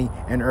between Danny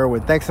and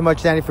Irwin. Thanks so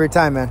much, Danny, for your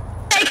time, man.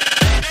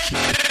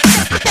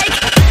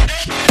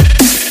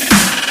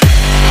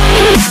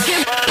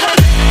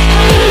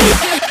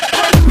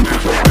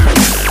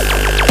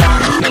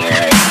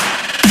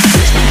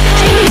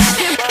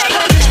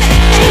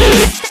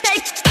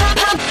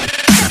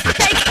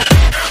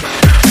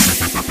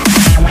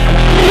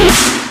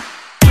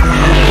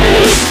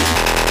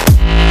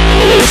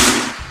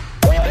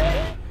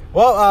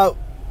 Well,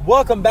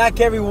 welcome back,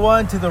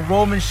 everyone, to the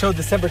Roman Show,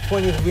 December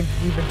 20th.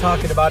 We've been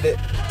talking about it.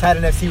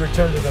 Titan FC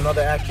returns with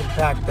another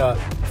action-packed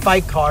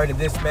fight card, and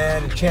this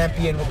man, the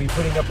champion, will be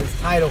putting up his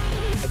title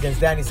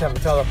against Danny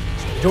Sabatello.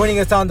 Joining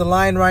us on the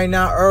line right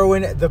now,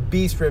 Irwin the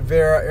Beast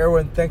Rivera.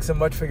 Irwin, thanks so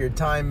much for your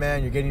time,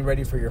 man. You're getting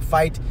ready for your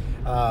fight.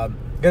 Going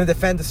to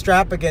defend the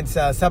strap against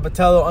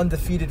Sabatello,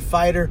 undefeated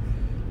fighter.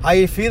 How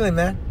you feeling,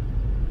 man?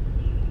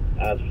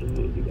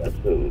 Absolutely.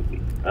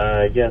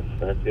 Yes,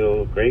 I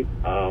feel great.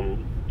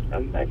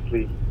 I'm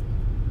actually,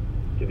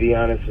 to be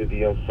honest with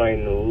you, I'm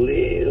fighting a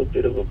little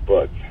bit of a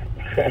bug,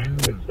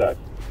 which sucks.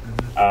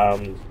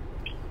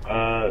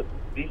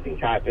 These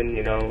things happen,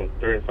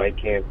 during fight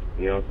camp.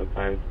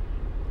 Sometimes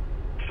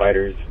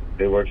fighters,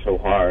 they work so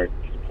hard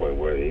to the point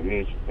where the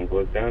immune system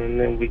goes down, and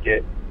then we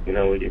get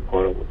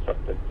caught up with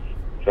something.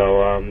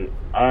 So,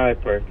 I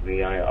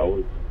personally, I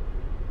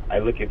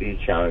look at these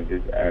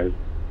challenges as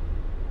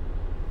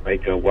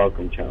like a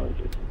welcome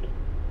challenges,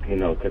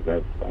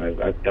 because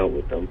I've dealt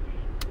with them,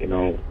 in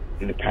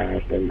the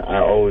past, and I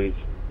always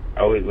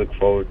look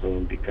forward to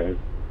them because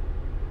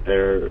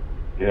they're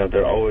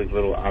always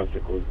little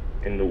obstacles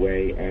in the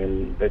way,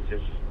 and that's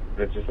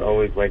just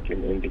always like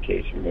an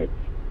indication that,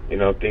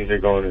 things are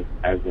going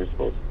as they're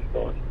supposed to be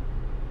going.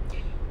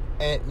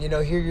 And,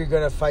 here you're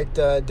going to fight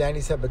Danny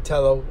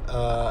Sabatello.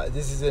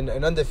 This is an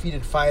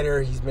undefeated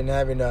fighter. He's been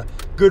having a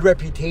good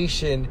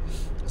reputation,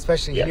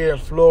 especially here in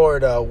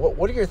Florida.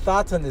 What are your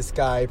thoughts on this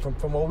guy?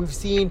 From what we've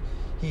seen,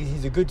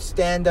 he's a good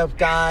stand-up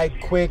guy,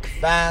 quick,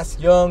 fast,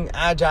 young,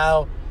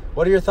 agile.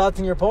 What are your thoughts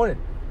on your opponent?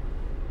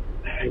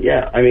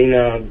 Yeah, I mean,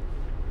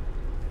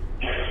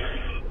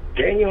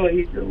 Daniel,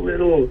 he's a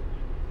little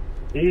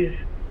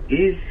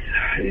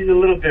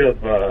bit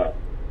of a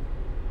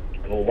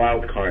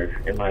wild card,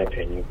 in my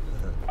opinion.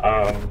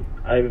 I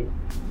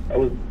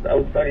was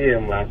studying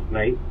him last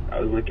night. I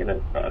was looking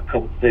at a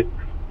couple of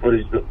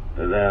footage that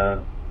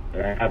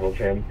I have of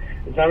him.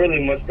 It's not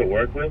really much to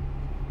work with.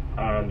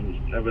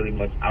 Not really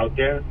much out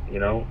there,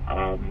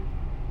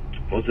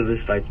 most of his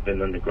fights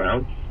been on the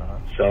ground.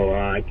 So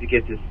I did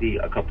get to see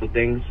a couple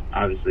things.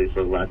 Obviously,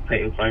 for the last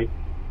Titan fight,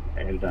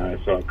 and I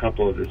saw a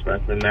couple of his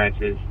wrestling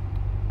matches.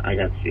 I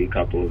got to see a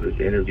couple of his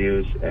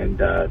interviews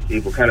and see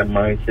what kind of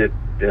mindset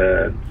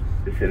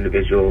this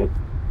individual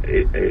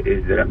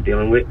is that I'm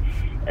dealing with.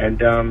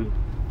 And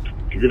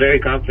he's a very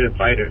confident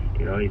fighter.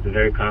 He's a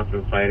very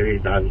confident fighter.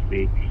 He's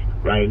obviously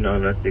riding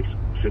on a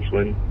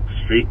six-win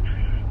streak.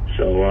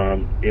 So,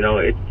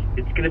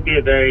 it's going to be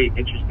a very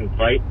interesting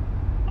fight.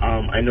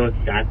 I know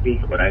exactly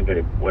what I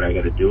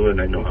got to do,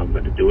 and I know how I'm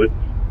going to do it.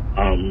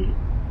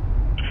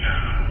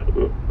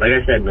 Like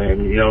I said,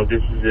 man,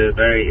 this is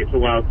it's a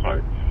wild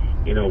card,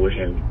 with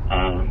him.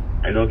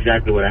 I know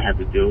exactly what I have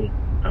to do.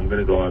 I'm going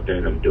to go out there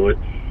and I'm do it.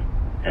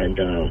 And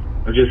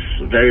I'm just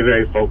very,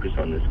 very focused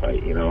on this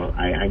fight.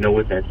 I know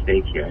what's at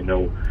stake here. I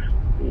know,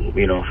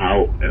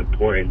 how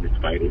important this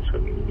fight is for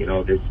me.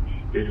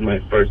 This is my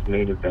first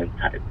main event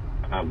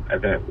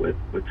with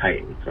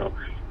Titan. So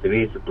to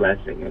me, it's a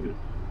blessing, and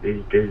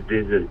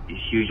there's a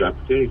huge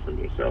opportunity for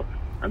me. So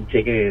I'm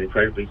taking it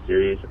incredibly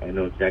serious. I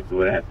know exactly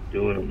what I have to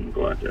do, and I'm going to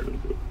go out there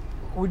and do it.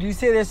 Would you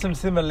say there's some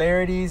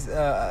similarities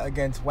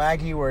against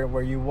Waggy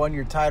where you won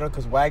your title?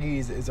 Because Waggy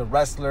is a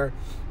wrestler.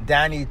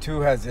 Danny,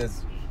 too, has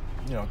his,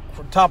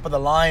 top of the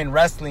line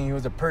wrestling. He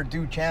was a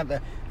Purdue champ,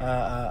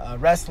 a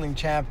wrestling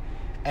champ.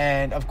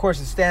 And, of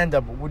course, a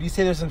stand-up. Would you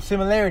say there's some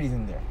similarities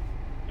in there?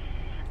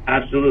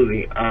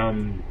 Absolutely.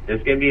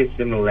 There's going to be a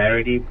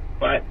similarity,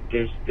 but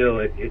there's still,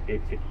 it's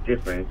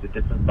different. It's a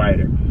different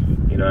fighter.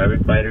 Every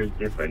fighter is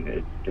different.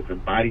 It's a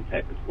different body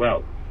type as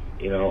well.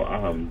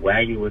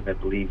 Waggy was, I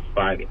believe,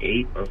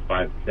 5'8" or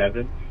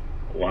 5'7",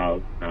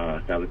 while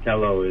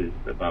Sabatello is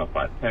about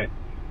 5'10".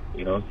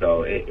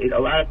 So a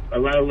lot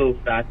of little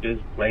factors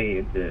play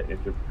into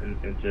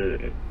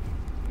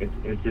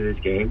this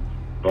game,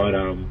 but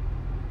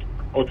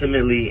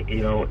ultimately,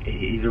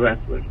 he's a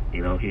wrestler.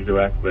 He's a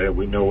wrestler.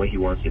 We know what he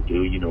wants to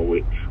do.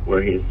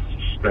 Where his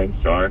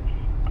strengths are,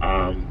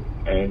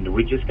 and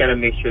we just gotta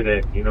make sure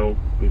that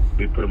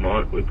we put him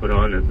on. We put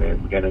on, and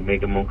then we gotta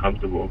make him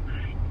uncomfortable.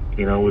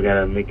 We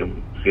gotta make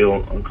him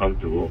feel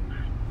uncomfortable.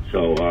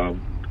 So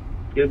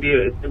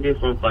it's gonna be a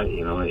fun fight,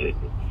 you know.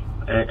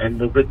 And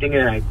the good thing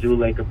that I do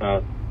like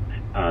about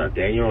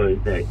Daniel is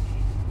that,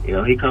 you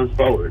know, he comes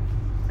forward,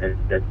 and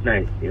that's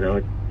nice, you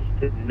know.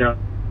 It's not,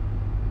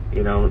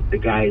 you know, the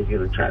guy is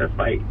gonna try to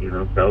fight, you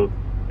know. So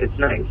it's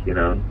nice, you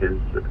know, because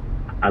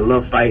I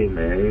love fighting,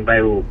 man.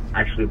 Anybody who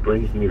actually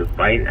brings me to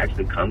fight,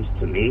 actually comes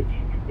to me,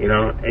 you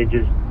know, it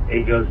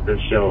goes to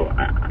show,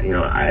 I'm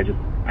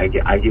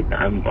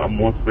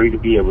more free to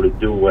be able to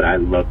do what I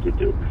love to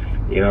do,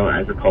 you know,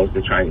 as opposed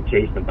to trying to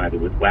chase somebody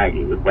with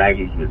Waggy. With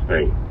Waggy, he was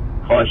very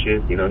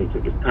cautious, you know, he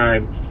took his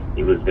time,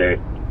 he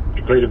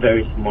played a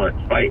very smart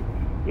fight,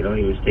 you know,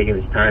 he was taking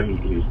his time,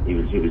 he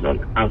was on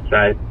the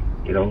outside,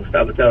 you know.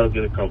 Sabatella is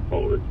going to come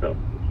forward, so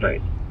it's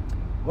nice.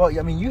 Well,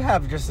 I mean, you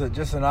have just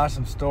an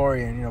awesome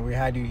story, and, you know, we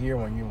had you here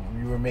when you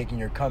were making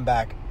your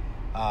comeback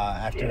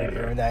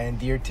after that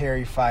Endear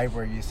Terry fight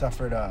where you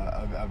suffered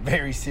a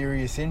very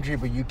serious injury,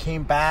 but you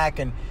came back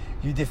and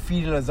you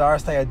defeated Lazar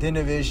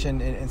Stojadinovic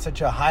in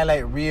such a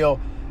highlight reel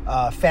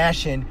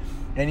fashion.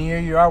 And here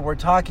you are, we're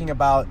talking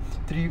about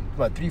three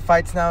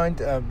fights now,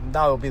 and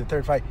now it'll be the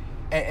third fight,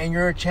 and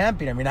you're a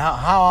champion. I mean,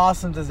 how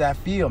awesome does that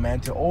feel, man,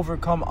 to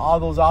overcome all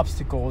those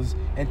obstacles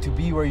and to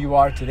be where you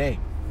are today?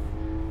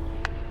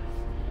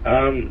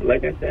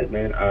 Like I said,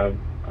 man, I'm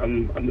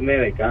a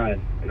man of God,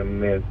 and I'm a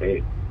man of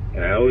faith,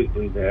 and I always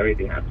believe that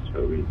everything happens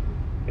for a reason.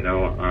 You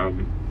know,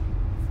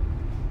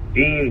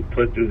 being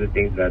put through the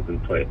things that I've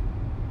been put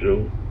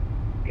through,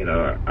 you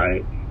know,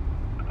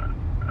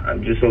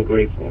 I'm just so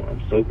grateful.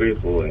 I'm so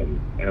grateful, and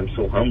I'm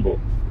so humble.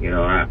 You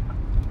know, I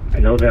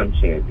know that I'm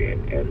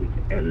champion,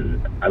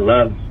 and I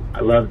love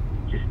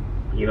just,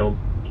 you know,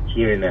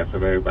 hearing that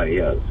from everybody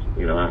else.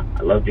 You know, I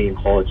love being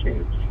called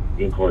champion,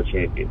 being called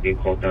champion.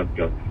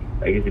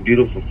 Like, it's a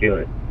beautiful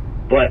feeling.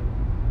 But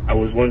I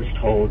was once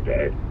told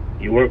that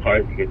you work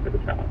hard to get to the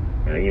top,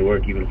 and then you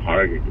work even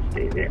harder to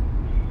stay there.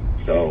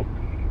 So,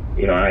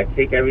 you know, I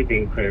take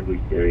everything incredibly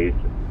serious.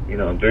 You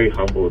know, I'm very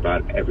humble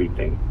about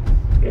everything.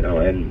 You know,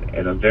 and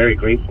I'm very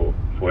grateful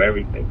for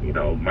everything. You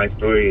know, my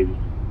story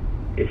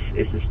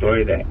it's a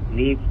story that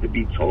needs to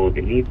be told.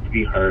 It needs to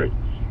be heard.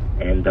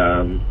 And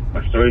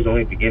my story is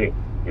only beginning.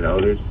 You know,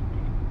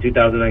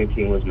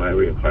 2019 was my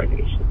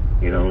reincarnation.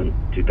 You know, in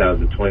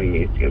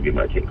 2020, it's going to be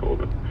my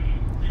takeover.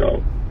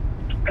 So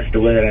that's the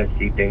way that I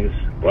see things,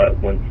 but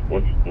one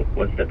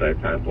step at a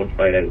time, one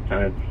fight at a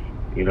time.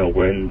 You know,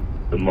 we're in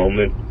the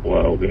moment.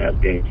 Well, we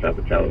have Daniel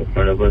Sabatella in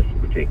front of us.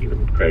 We're taking it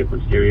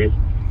incredibly serious.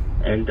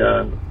 And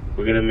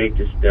we're going to make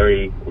this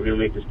story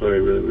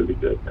really, really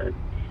good, man.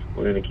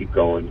 We're going to keep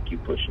going and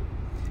keep pushing.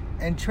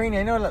 And training,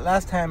 I know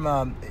last time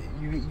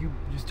you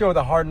still with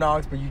the Hard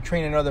Knocks, but you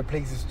train in other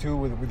places too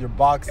with your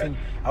boxing.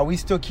 Yes. Are we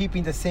still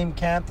keeping the same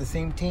camp, the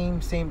same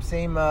team, same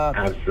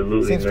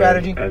absolutely, same man.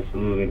 strategy?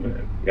 Absolutely,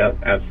 man. Yep,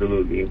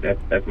 absolutely.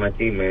 That's my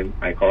team, man.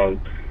 I call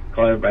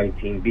everybody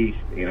Team Beast.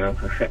 You know,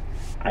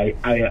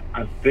 I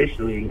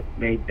officially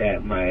made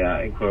that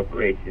my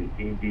incorporation,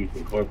 Team Beast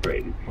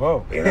Incorporated.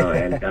 Whoa. You know,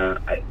 and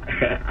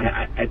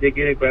I take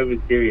it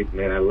incredibly serious,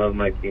 man. I love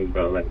my team,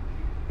 bro. Like,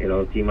 you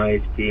know, Team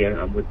ISP,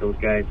 I'm with those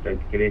guys,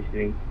 strength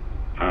conditioning.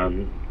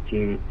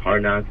 Team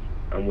Hard Knocks,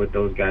 I'm with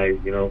those guys,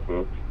 you know,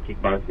 for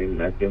kickboxing.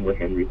 I've been with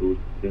Henry Booth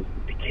since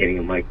the beginning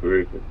of my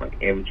career, since my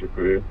amateur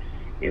career,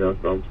 you know,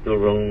 so I'm still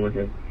rolling with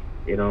him.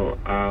 You know,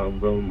 I'm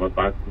rolling with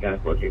my boxing guy,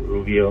 Jorge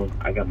Rubio.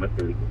 I got my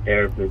physical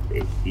therapist,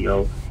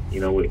 HCO,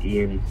 you know, with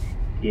Ian.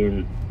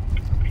 He's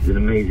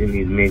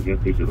amazing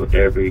physical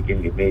therapist. He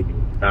gives me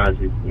amazing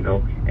massages, you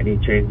know, and he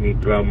trains me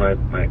throughout my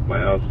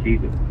off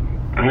season.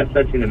 I have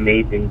such an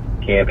amazing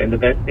camp, and the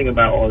best thing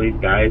about all these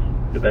guys,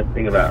 the best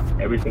thing about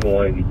every single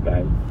one of these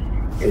guys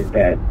is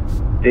that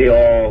they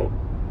all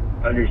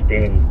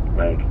understand,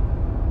 like,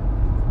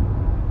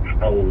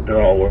 how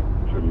they're all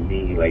working for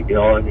me. Like, they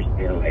all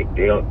understand, like,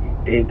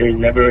 there's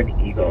never an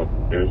ego.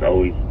 There's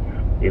always,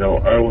 you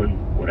know, Irwin,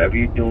 whatever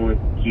you're doing,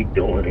 keep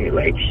doing it.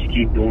 Like, just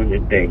keep doing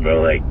your thing,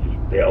 bro. Like,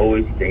 they're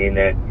always saying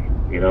that,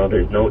 you know,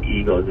 there's no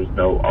ego. There's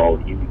no, oh,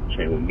 you can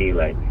train with me.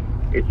 Like,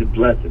 it's a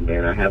blessing,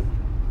 man. I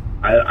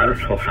don't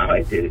know how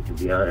I did it, to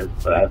be honest,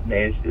 but I've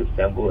managed to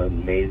assemble an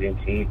amazing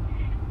team,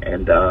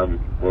 and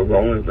we're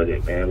rolling with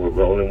it, man. We're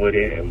rolling with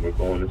it, and we're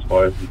going as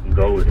far as we can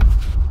go with it.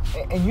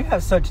 And you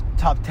have such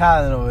top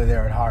talent over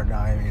there at Hard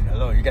Knock. I mean,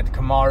 hello, you got the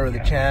Kamaru, the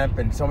champ,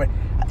 and so many.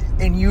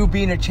 And you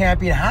being a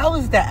champion, how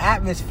is the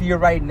atmosphere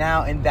right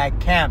now in that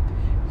camp?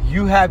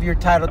 You have your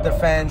title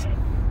defense.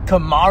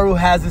 Kamaru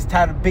has his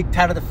big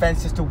title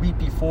defense just a week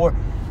before.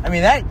 I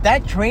mean,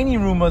 that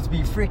training room must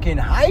be freaking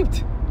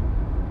hyped.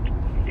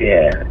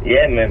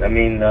 Yeah, man. I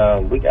mean,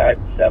 we got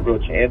several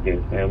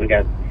champions, man. We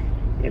got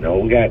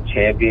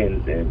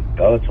champions in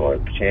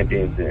Bellator,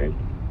 champions in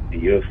the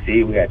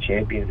UFC. We got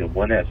champions in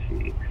ONE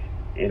FC.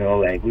 You know,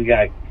 like, we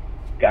got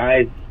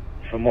guys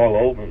from all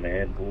over,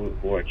 man, who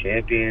are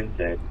champions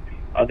and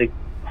other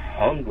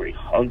hungry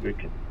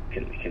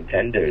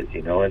contenders.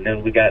 You know, and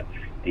then we got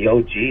the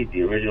OGs,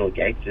 the original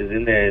gangsters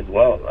in there as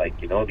well. Like,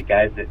 you know, the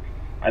guys that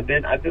I've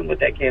been with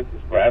that camp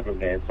since forever,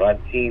 man. So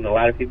I've seen a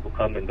lot of people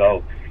come and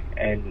go.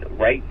 And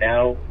right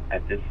now,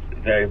 at this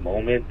very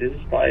moment, this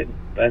is probably the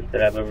best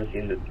that I've ever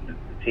seen the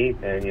team,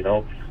 man. You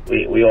know,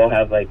 we all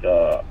have like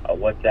a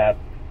WhatsApp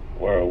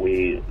where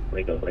we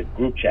like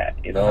group chat,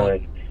 you know,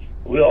 and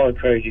we all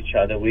encourage each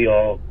other. We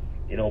all,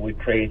 you know, we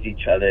praise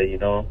each other. You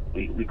know,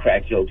 we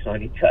crack jokes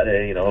on each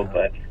other. You know,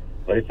 but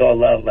it's all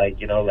love. Like,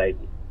 you know, like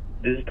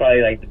this is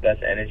probably like the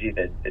best energy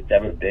that's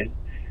ever been.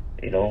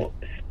 You know,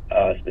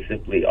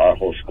 specifically our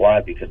whole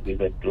squad, because we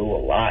went through a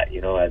lot.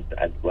 You know, as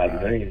Black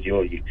Millions,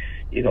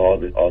 you know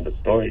all the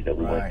stories that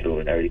we went through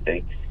and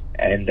everything.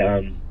 And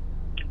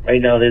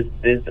right now, this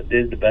is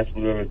the best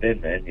we've ever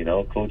been, man. You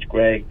know, Coach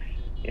Greg,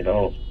 you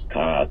know,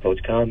 Coach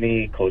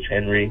Kami, Coach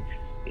Henry,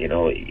 you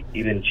know,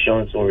 even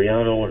Sean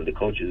Soriano, one of the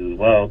coaches as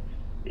well.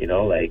 You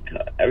know, like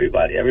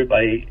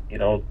everybody, you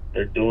know,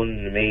 they're doing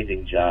an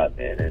amazing job,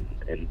 man,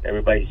 and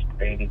everybody's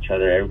spraying each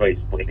other, everybody's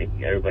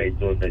winning, everybody's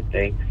doing their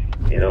thing,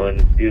 you know, and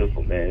it's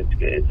beautiful, man.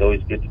 It's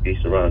always good to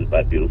be surrounded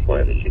by beautiful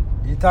energy.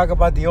 You talk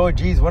about the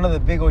OGs. One of the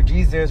big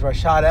OGs there is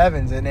Rashad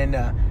Evans, and then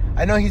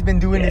I know he's been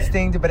doing his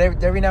thing, but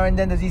every now and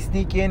then does he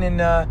sneak in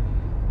and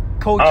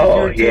coach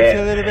your tips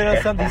a little bit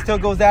or something? He still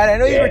goes at it. I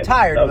know he's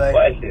retired,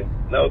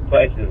 No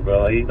question,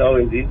 bro. He's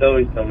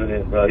always coming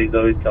in, bro. He's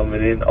always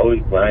coming in,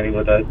 always grinding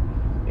with us.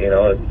 You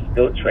know,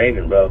 still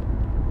training, bro.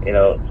 You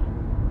know,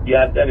 you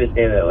have to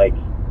understand that, like,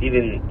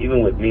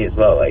 even with me as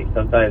well, like,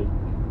 sometimes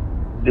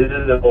this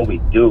isn't what we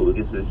do.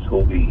 This is who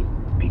we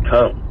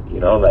become.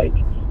 You know, like,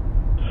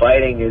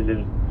 fighting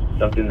isn't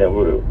something that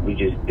we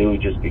just do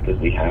just because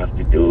we have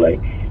to do. Like,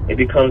 it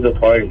becomes a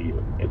part of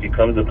you. It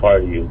becomes a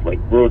part of you. Like,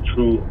 real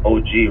true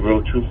OG,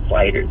 real true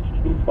fighters.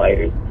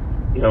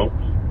 You know,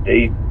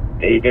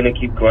 they're gonna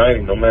keep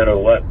grinding no matter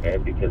what,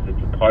 man, because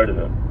it's a part of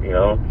them. You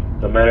know,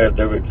 no matter if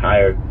they're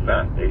retired or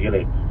not, they're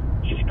gonna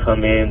just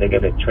come in. They're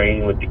gonna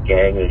train with the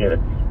gang. They're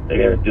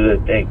gonna do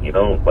their thing. You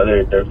know,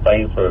 whether they're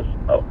fighting for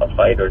a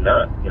fight or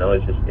not. You know,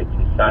 it's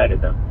inside of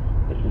them.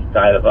 It's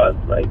inside of us.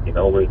 Like, you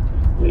know,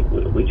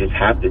 we just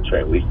have to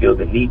train. We feel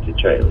the need to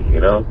train.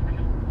 You know,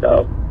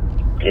 so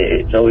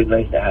it's always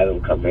nice to have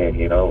him come in.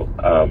 You know,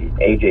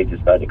 AJ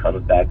just started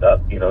coming back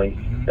up. You know,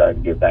 he's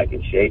starting to get back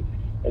in shape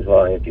as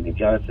well. Anthony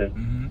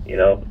Johnson. You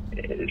know,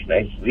 it's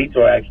nice.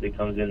 Vitor actually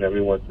comes in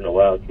every once in a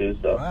while too,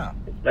 so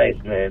it's nice,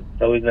 man.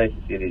 It's always nice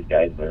to see these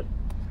guys, man.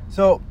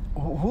 So,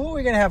 who are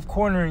we gonna have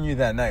cornering you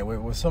that night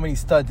with so many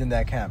studs in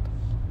that camp?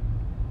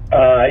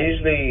 I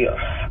usually,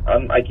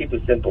 I keep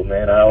it simple,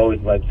 man. I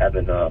always like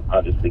having,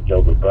 obviously,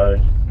 Gilbert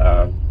Burns.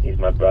 He's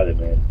my brother,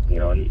 man. You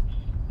know,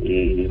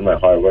 he's my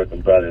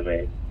hard-working brother,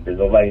 man. There's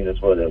nobody in this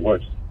world that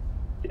works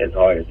as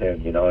hard as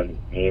him, you know, and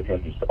me and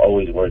him is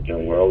always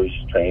working. We're always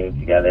training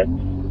together.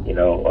 You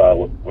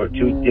know, we're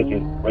two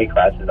different weight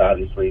classes,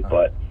 obviously,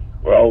 but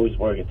we're always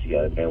working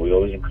together, man. We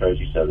always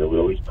encourage each other. We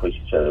always push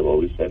each other. We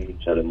always send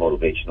each other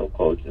motivational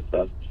quotes and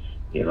stuff,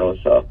 you know.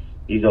 So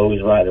he's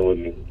always riding with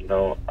me, you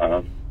know.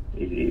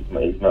 He's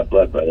my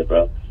blood brother,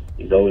 bro.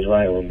 He's always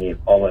riding with me in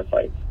all my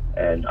fights.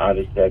 And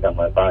obviously I got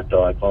my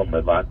Vato. I call him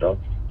my Vato,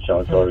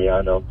 Sean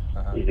Soriano.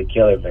 He's a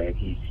killer, man.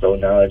 He's so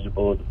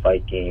knowledgeable with the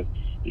fight game.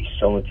 He's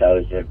so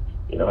intelligent.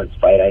 You know, his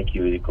fight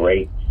IQ is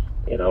great,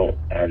 you know,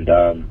 and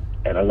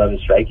I love his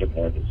striking,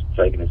 man. His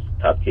striking is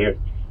top tier,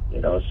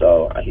 you know,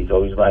 so he's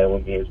always riding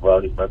with me as well.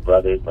 He's my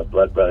brother. He's my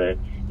blood brother.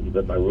 He's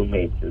been my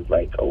roommate since,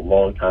 like, a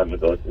long time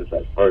ago, since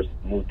I first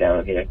moved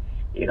down here.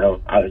 You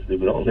know, obviously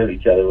we don't live with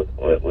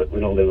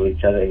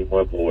each other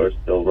anymore, but we're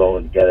still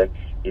rolling together.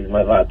 He's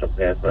my Vato,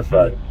 man. My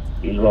brother.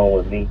 He's rolling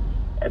with me.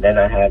 And then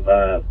I have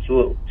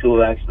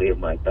two actually of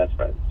my best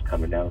friends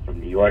coming down from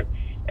New York,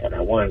 and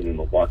I wanted them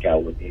to walk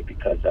out with me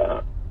because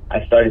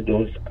I started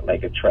doing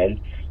like a trend.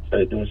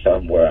 Started doing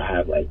something where I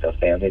have like a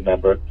family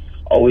member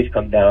always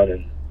come down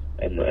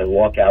and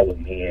walk out with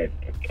me and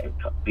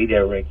be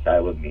there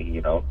ringside with me.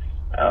 You know,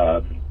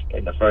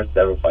 in the first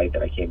ever fight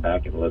that I came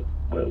back and that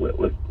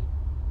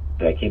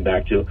I came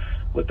back to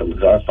with the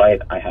Lazar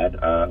fight, I had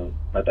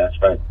my best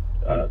friend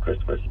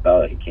Christopher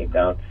Sabella. He came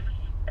down.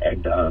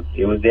 And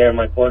he was there in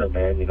my corner,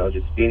 man, you know,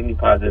 just feeding me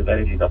positive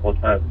energy the whole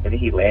time. The minute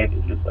he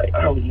landed, he was like,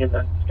 oh, you're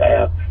not this guy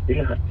out.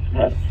 You're not this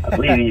guy. I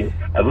believe in you.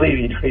 I believe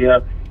in you. You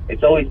know,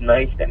 it's always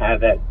nice to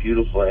have that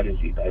beautiful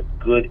energy, that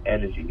good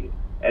energy.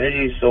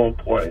 Energy is so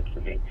important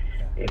to me,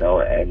 you know,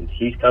 and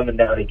he's coming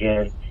down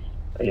again,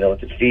 you know,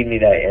 to feed me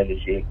that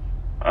energy.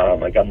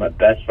 I got my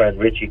best friend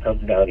Richie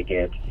coming down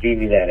again to feed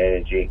me that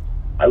energy.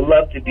 I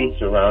love to be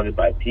surrounded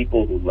by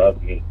people who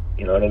love me,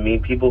 you know what I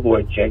mean? People who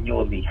are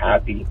genuinely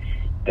happy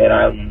that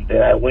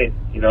I win,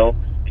 you know,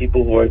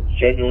 people who are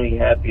genuinely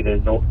happy.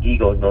 There's no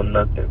ego, no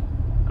nothing.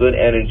 Good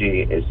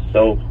energy is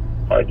so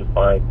hard to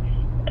find,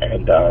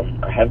 and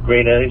I have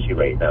great energy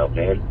right now,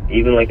 man.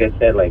 Even like I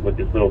said, like with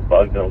this little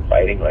bug that I'm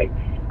fighting, like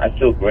I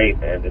feel great,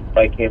 man. This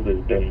fight camp has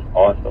been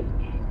awesome.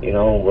 You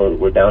know,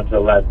 we're down to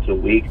the last 2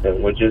 weeks,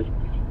 and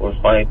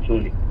we're fine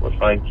tuning. We're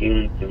fine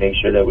tuning to make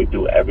sure that we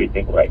do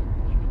everything right.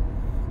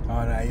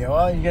 All right,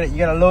 well, you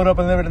gotta load up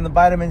a little bit in the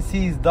vitamin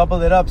C's,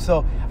 double it up.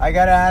 So I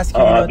gotta ask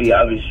you. I'll be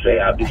straight.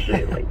 I'll be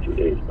straight in like 2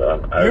 days,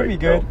 bro. You'll be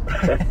good.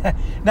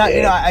 Now,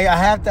 you know, I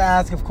have to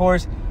ask, of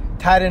course,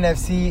 Titan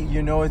FC.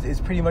 You know, it's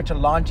pretty much a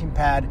launching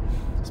pad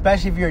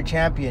especially if you're a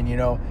champion. You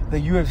know, the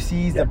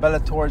UFCs, the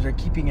Bellators are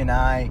keeping an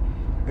eye.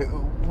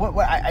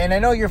 And I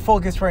know you're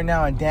focused right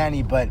now on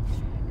Danny, but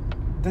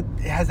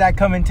has that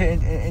come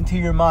into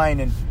your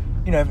mind? And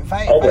you know, if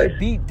I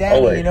beat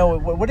Danny, you know,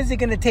 what is it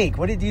going to take?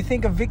 Do you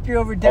think a victory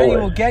over Danny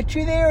will get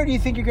you there, or do you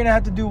think you're going to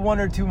have to do one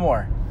or two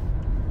more?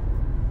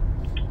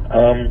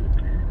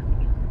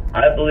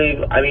 I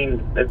believe. I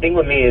mean, the thing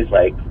with me is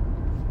like,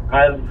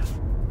 I've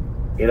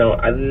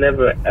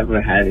never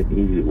ever had an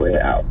easy way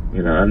out.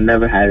 You know, I've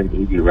never had an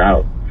easy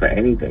route for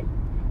anything.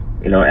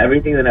 You know,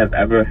 everything that I've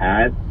ever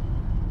had,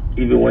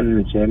 even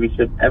winning the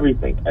championship,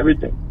 everything.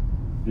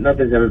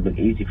 Nothing's ever been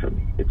easy for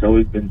me. It's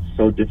always been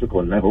so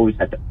difficult, and I've always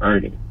had to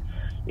earn it.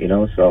 You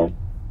know, so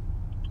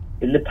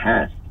in the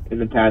past,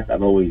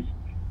 I've always,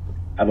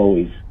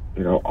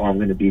 you know, I'm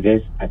going to be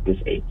this at this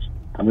age.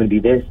 I'm going to be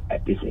this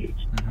at this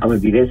age. I'm going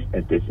to be this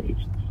at this age.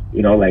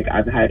 You know, like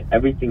I've had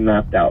everything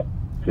mapped out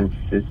since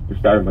the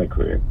start of my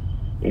career.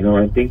 You know,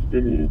 and things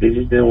they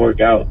just didn't work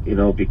out, you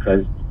know,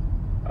 because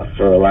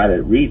for a lot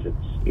of reasons.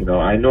 You know,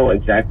 I know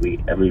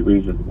exactly every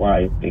reason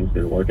why things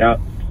didn't work out,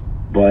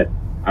 but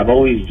I've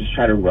always just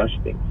tried to rush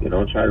things, you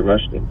know,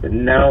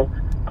 And now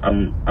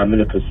I'm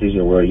in a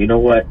position where, you know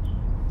what,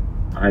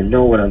 I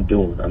know what I'm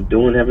doing. I'm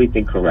doing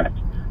everything correct.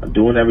 I'm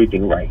doing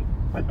everything right.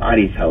 My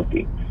body's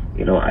healthy.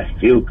 You know, I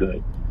feel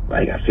good.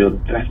 Like, I feel the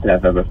best that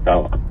I've ever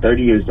felt. I'm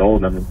 30 years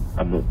old. I'm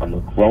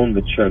a grown,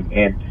 mature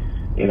man.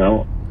 You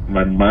know,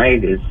 my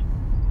mind is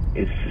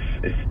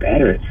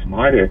better. It's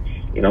smarter.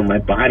 You know, my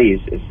body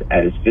is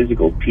at its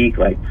physical peak.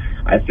 Like,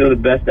 I feel the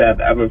best that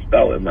I've ever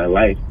felt in my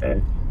life,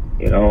 man.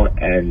 You know,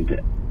 and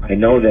I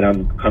know that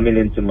I'm coming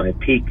into my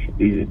peak.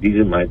 These are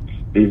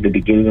the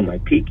beginning of my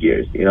peak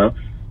years, you know.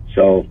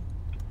 So,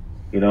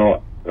 you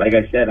know, like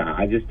I said,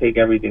 I just take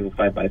everything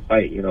fight by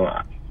fight. You know,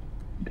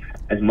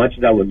 as much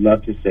as I would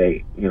love to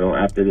say, you know,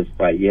 after this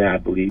fight, yeah, I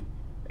believe,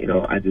 you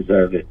know, I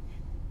deserve it.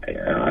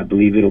 I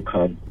believe it'll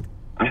come.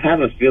 I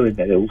have a feeling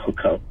that it will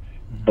come,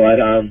 but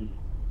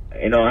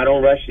you know, I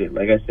don't rush it.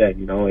 Like I said,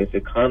 you know, if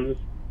it comes,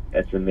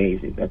 that's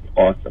amazing. That's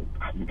awesome.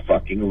 I'm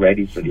fucking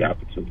ready for the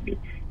opportunity.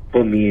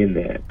 Put me in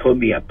there. Put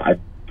me up. I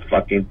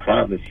fucking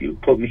promise you.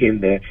 Put me in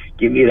there.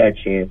 Give me that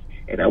chance,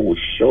 and I will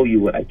show you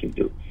what I can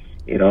do.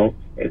 You know,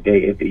 if the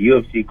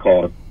UFC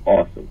calls,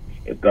 awesome.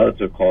 If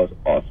Bellator calls,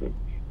 awesome.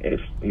 If,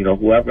 you know,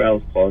 whoever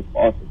else calls,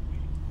 awesome.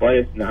 But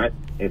if not,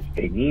 if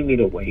they need me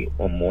to wait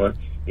one more,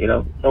 you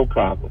know, no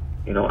problem.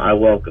 You know, I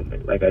welcome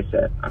it. Like I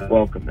said, I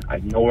welcome it. I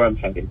know where I'm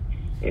headed.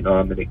 You know,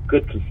 I'm in a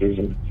good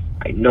position.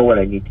 I know what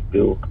I need to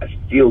do. I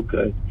feel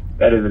good,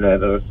 better than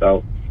I've ever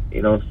felt.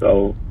 You know,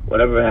 so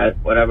whatever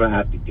I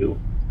have to do,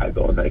 I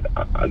go and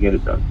I'll get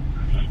it done.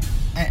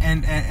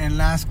 And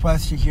last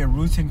question here,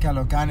 Rutsin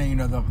Kalokane, you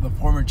know, the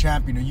former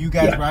champion. You know, you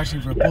guys were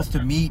actually supposed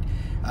to meet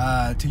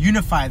to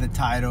unify the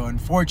title.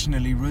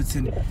 Unfortunately,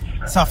 Rutsin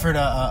suffered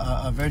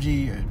a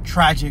very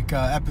tragic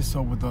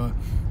episode with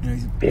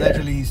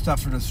allegedly he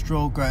suffered a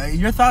stroke.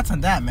 Your thoughts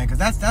on that, man? Because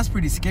that's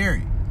pretty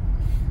scary.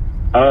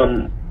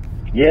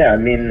 Yeah, I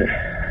mean,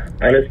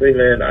 honestly,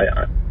 man,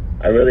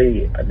 I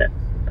really,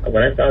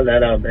 when I found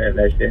that out, man,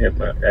 that shit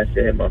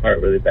hit my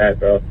heart really bad,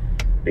 bro,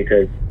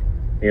 because,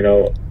 you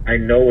know, I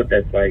know what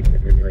that's like. I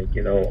mean, like,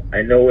 you know,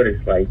 I know what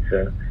it's like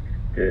to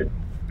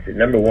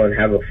number one,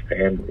 have a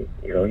family.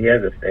 You know, he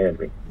has a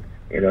family.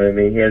 You know what I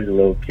mean? He has a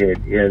little kid.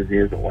 He has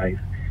a wife.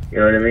 You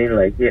know what I mean?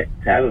 Like, yeah,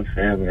 to have a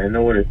family. I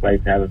know what it's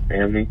like to have a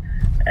family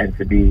and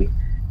to be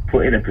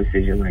put in a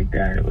position like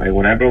that. Like,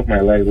 when I broke my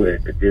leg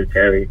with Dear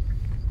Terry,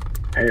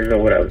 I didn't know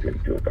what I was going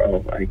to do,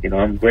 bro. Like, you know,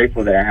 I'm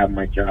grateful that I have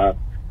my job,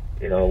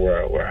 you know,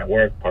 where I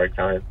work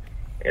part-time.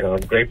 You know,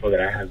 I'm grateful that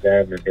I have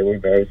them, and they were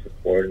very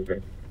supportive,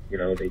 and, you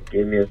know, they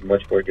gave me as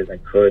much work as I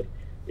could,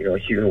 you know,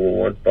 even with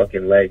one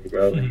fucking leg,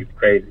 bro. She's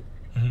crazy.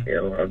 You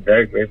know, I'm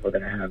very grateful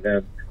that I have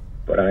them,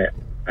 but I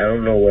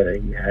don't know whether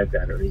he has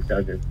that or he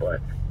doesn't, but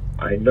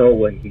I know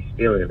what he's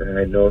feeling, and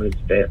I know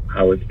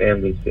how his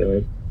family's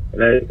feeling,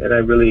 and I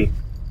really,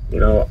 you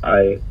know,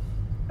 I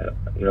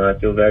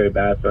feel very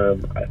bad for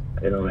him.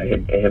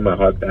 It hit my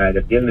heart bad.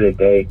 At the end of the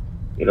day,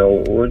 you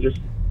know,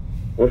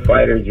 we're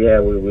fighters.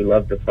 Yeah, we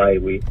love to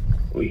fight. We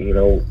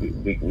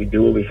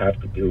do what we have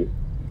to do,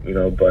 you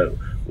know, but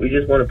we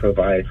just want to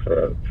provide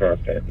for our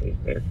families,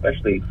 man,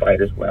 especially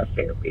fighters who have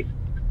families.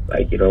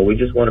 Like, you know, we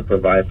just want to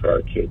provide for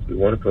our kids. We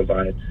want to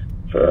provide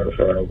for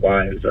our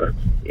wives or,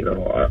 you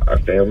know, our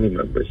family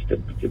members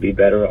to be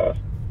better off,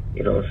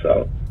 you know.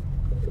 So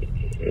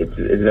it's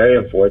very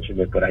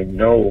unfortunate, but I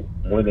know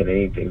more than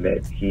anything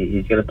that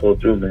he's going to pull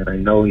through, man. I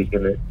know he's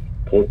going to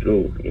pull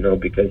through, you know,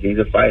 because he's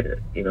a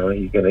fighter. You know,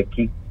 he's going to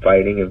keep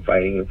fighting and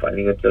fighting and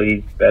fighting until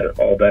he's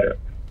all better,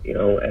 you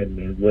know.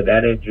 And with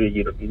that injury,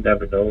 you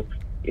never know,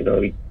 you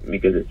know,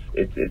 because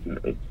it's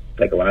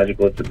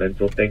psychological, it's a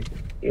mental thing.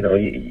 You know,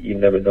 you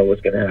never know what's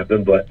going to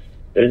happen, but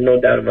there's no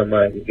doubt in my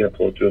mind he's going to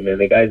pull through, man.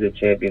 The guy's a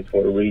champion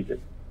for a reason,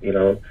 you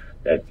know.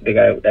 That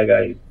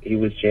guy, he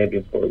was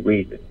champion for a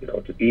reason, you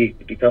know. To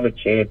become a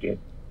champion,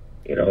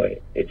 you know,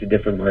 it's a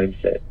different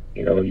mindset.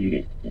 You know,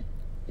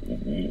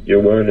 you're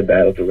willing to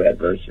battle through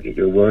adversity.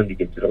 You're willing to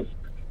get to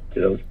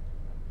those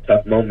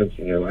tough moments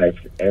in your life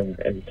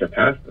and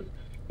surpass them.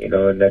 You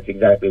know, and that's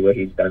exactly what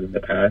he's done in the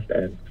past.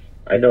 And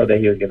I know that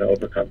he was going to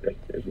overcome this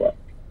as well.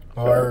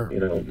 So,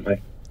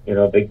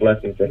 big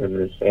blessings to him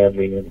and his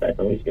family, and I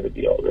know he's going to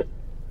be all right.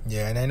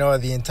 Yeah, and I know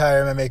the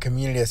entire MMA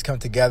community has come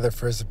together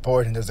for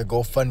support, and there's a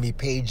GoFundMe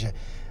page.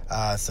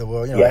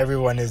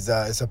 Everyone is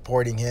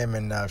supporting him,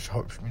 and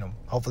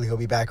hopefully he'll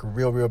be back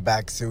real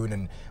back soon,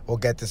 and we'll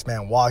get this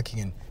man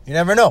walking. And you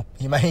never know,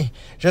 he might,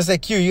 just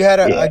like you had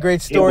a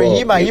great story.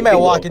 He might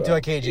walk into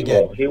a cage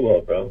again. He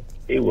will, bro.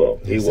 He will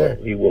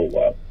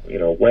walk. You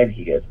know, when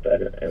he gets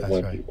better and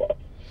he walks.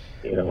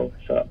 You know,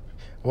 so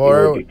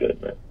will be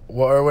good, man.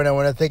 Well, Irwin, I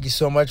want to thank you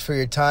so much for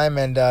your time,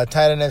 and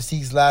Titan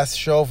FC's last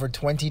show for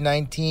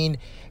 2019.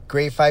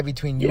 Great fight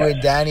between you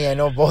and Danny. I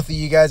know both of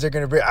you guys are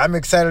going to bring... I'm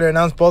excited to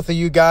announce both of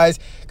you guys,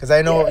 because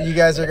I know you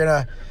guys are going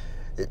to...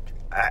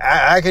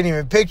 I can't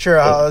even picture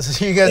how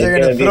you guys are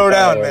going to throw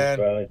down, man.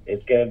 Bro.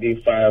 It's going to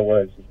be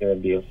fireworks. It's going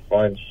to be a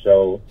fun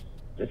show.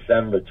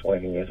 December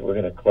 20th. We're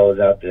going to close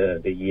out the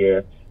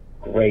year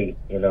great.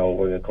 You know,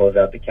 we're going to close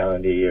out the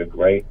calendar year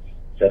great.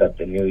 Set up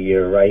the new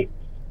year right.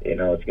 You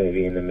know, it's going to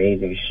be an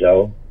amazing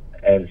show.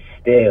 And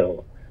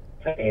still,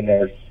 Titan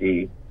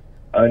FC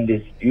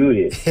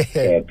undisputed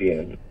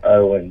champion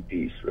Irwin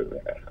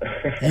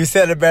Rivera. You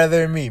said it better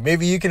than me.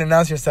 Maybe you can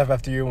announce yourself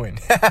after you win.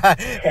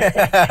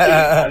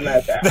 I'm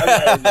not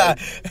that.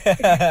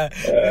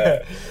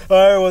 All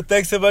right, well,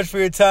 thanks so much for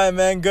your time,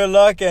 man. Good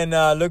luck, and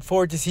look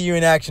forward to see you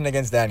in action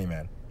against Danny,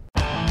 man.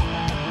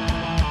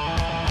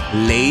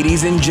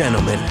 Ladies and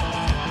gentlemen,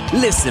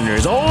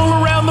 listeners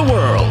all around the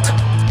world,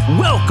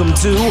 welcome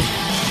to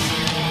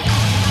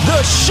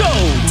The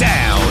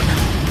Showdown.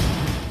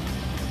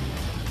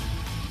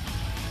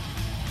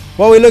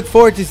 Well, we look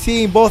forward to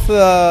seeing both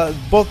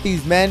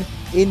these men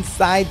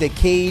inside the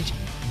cage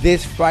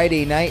this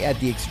Friday night at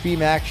the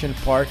Extreme Action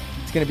Park.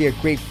 It's going to be a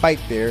great fight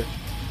there.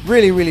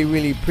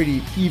 Really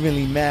pretty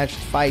evenly matched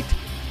fight,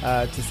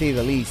 to say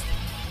the least.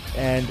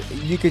 And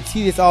you could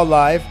see this all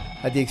live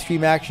at the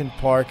Extreme Action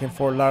Park in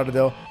Fort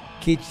Lauderdale.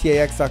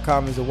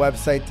 KHTAX.com is a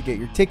website to get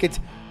your tickets,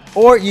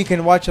 or you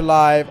can watch it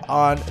live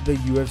on the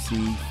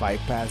UFC Fight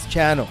Pass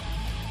channel.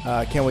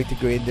 Can't wait to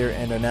go in there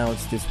and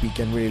announce this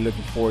weekend. Really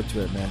looking forward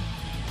to it, man.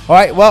 All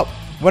right, well,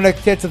 want to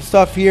get some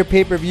stuff here.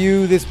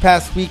 Pay-per-view this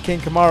past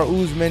weekend,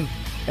 Kamaru Usman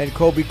and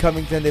Colby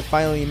Covington, they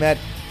finally met.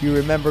 If you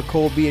remember,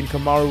 Colby and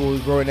Kamaru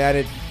were going at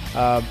it.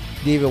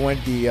 David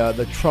went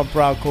the Trump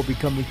route. Colby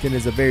Covington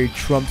is a very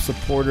Trump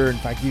supporter. In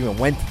fact, he even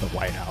went to the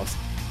White House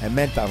and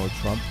met Donald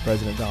Trump,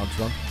 President Donald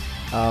Trump.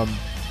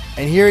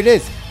 And here it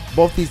is.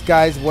 Both these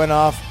guys went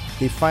off.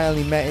 They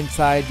finally met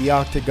inside the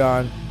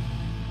octagon.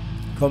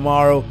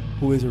 Kamaru,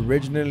 who is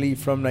originally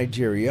from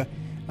Nigeria,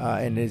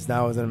 and is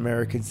now as an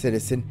American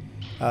citizen,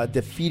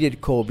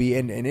 defeated Colby.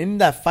 And in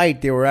that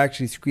fight, they were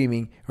actually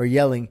screaming or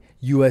yelling,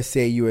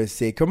 USA,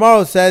 USA.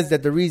 Kamaru says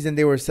that the reason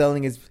they were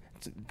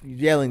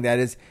yelling that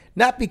is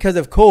not because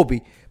of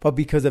Colby, but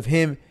because of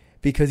him,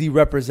 because he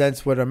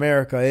represents what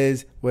America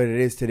is, what it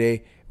is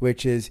today,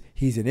 which is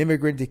he's an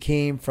immigrant that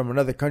came from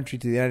another country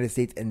to the United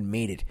States and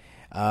made it.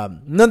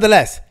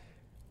 Nonetheless,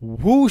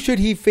 who should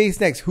he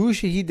face next? Who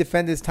should he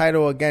defend his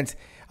title against?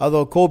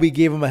 Although Colby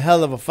gave him a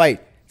hell of a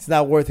fight, it's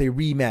not worth a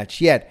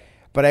rematch yet.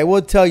 But I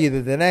will tell you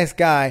that the next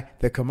guy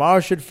that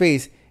Kamaru should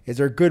face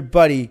is our good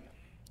buddy,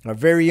 our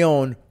very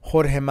own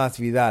Jorge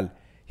Masvidal.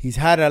 He's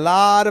had a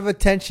lot of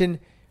attention,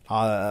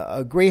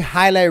 a great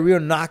highlight reel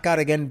knockout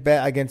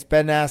against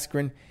Ben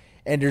Askren,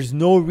 and there's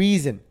no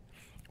reason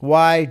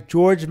why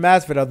George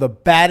Masvidal, the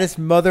baddest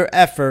mother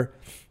effer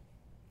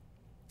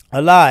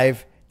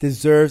alive,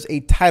 deserves a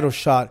title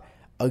shot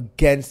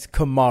against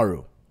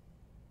Kamaru.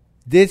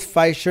 This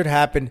fight should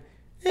happen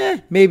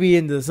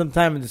maybe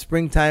sometime in the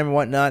springtime and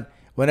whatnot,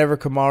 whenever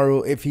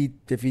Kamaru, if he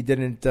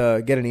didn't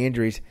get any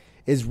injuries,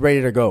 is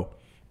ready to go.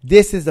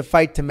 This is the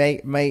fight to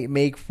make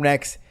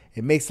next.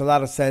 It makes a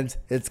lot of sense.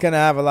 It's going to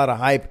have a lot of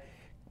hype.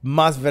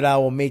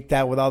 Masvidal will make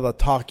that with all the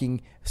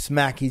talking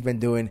smack he's been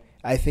doing.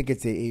 I think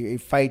it's a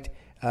fight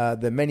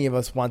that many of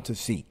us want to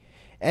see.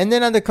 And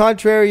then on the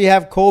contrary, you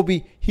have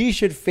Colby. He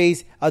should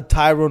face a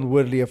Tyron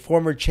Woodley, a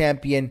former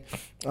champion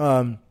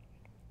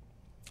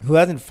who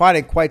hasn't fought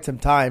in quite some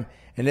time.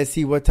 And let's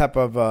see what type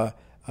of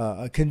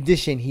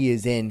condition he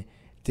is in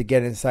to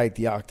get inside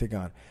the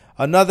octagon.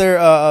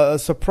 Another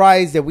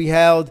surprise that we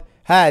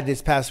had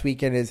this past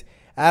weekend is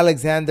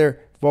Alexander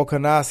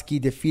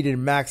Volkanovski defeated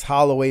Max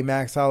Holloway.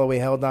 Max Holloway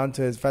held on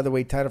to his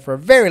featherweight title for a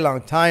very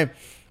long time,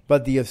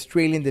 but the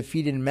Australian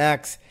defeated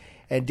Max.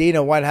 And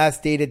Dana White has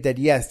stated that,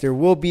 yes, there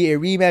will be a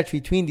rematch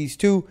between these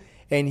two,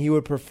 and he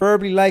would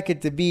preferably like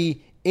it to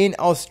be in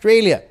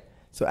Australia.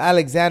 So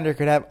Alexander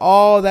could have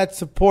all that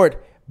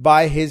support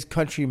by his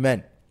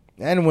countrymen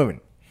and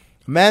women.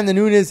 Amanda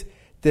Nunes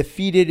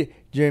defeated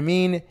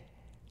Jermaine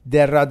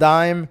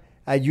Deradaim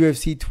at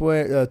UFC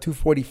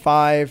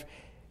 245.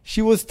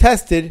 She was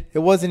tested. It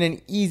wasn't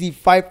an easy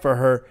fight for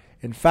her.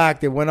 In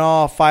fact, it went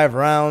all 5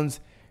 rounds.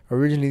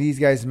 Originally, these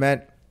girls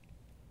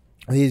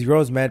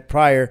met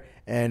prior,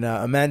 and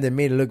Amanda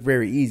made it look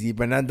very easy,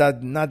 but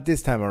not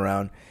this time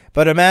around.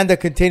 But Amanda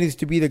continues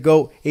to be the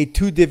GOAT, a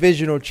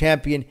 2-divisional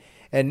champion.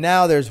 And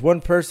now there's one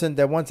person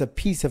that wants a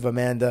piece of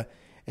Amanda,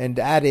 and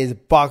that is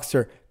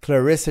boxer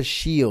Clarissa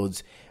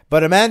Shields.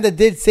 But Amanda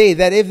did say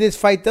that if this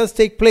fight does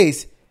take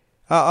place,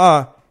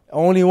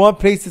 only one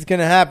place it's going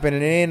to happen,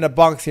 and it ain't in a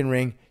boxing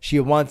ring. She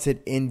wants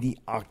it in the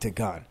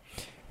octagon.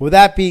 With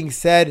that being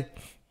said,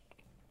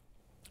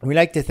 we'd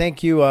like to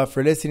thank you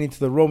for listening to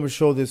The Roman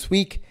Show this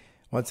week.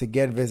 Once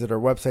again, visit our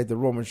website,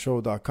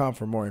 theromanshow.com,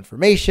 for more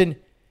information.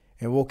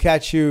 And we'll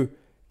catch you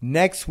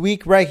next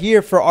week right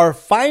here for our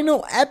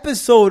final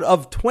episode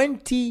of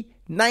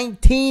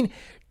 2019.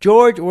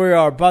 George, we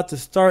are about to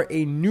start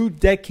a new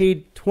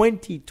decade,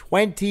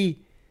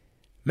 2020.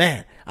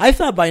 Man, I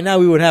thought by now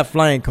we would have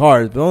flying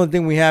cars, but the only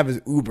thing we have is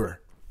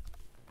Uber.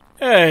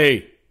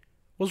 Hey,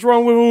 what's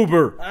wrong with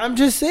Uber? I'm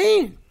just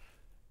saying.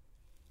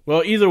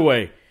 Well, either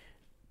way,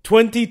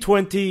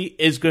 2020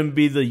 is going to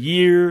be the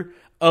year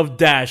of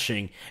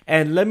dashing.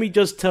 And let me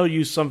just tell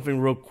you something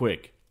real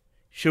quick.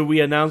 Should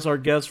we announce our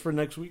guest for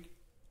next week?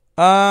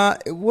 Well,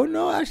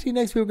 no, actually,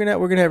 next week we're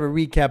gonna have a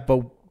recap,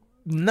 but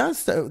not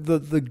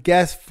the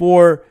guest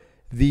for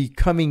the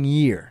coming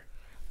year,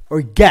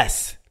 or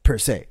guests per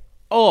se.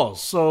 Oh,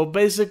 so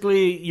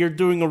basically you're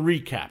doing a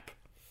recap.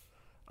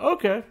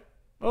 Okay.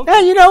 Yeah,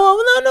 you know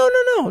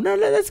what? No.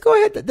 Let's go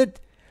ahead.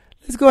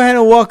 Let's go ahead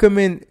and welcome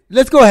in.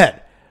 Let's go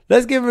ahead.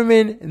 Let's give him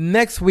in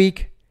next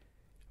week,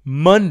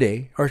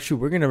 Monday. Or shoot,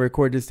 we're gonna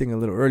record this thing a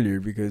little earlier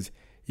because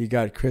you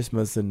got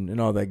Christmas and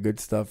all that good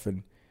stuff,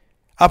 and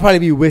I'll probably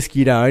be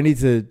whiskeyed out. I need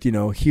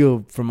to,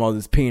 heal from all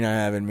this pain I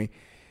have in me.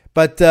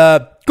 But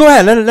go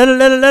ahead, let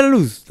it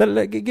loose.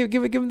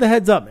 Give him the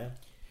heads up, man.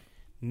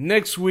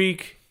 Next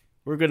week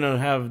we're gonna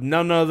have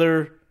none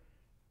other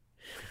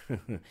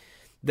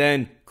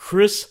than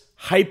Chris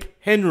Hype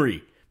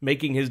Henry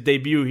making his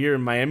debut here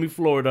in Miami,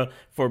 Florida,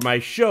 for my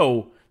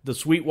show, The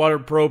Sweetwater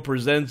Pro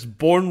presents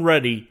Born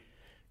Ready.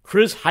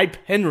 Chris Hype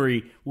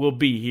Henry will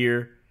be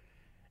here,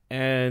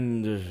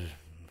 and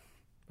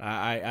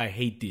I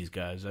hate these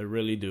guys, I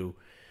really do.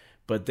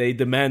 But they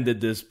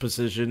demanded this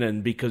position,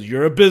 and because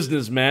you're a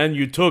businessman,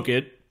 you took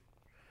it.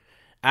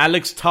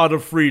 Alex Todd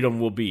of Freedom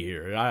will be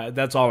here.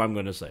 That's all I'm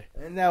going to say.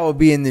 And that will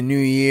be in the new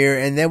year.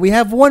 And then we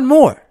have one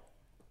more.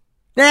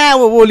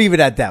 We'll leave it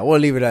at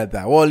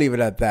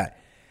that.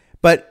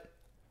 But,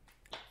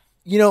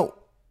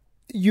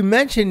 you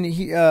mentioned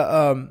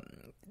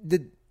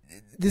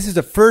this is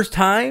the first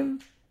time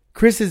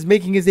Chris is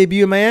making his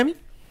debut in Miami?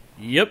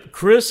 Yep,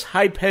 Chris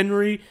Hype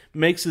Henry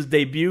makes his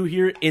debut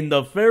here in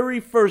the very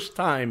first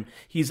time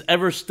he's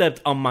ever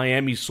stepped on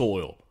Miami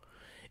soil.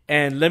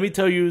 And let me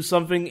tell you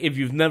something, if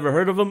you've never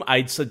heard of him,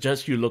 I'd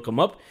suggest you look him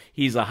up.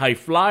 He's a high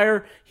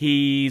flyer.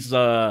 He's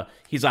a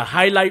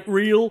highlight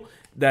reel.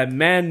 That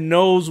man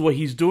knows what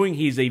he's doing.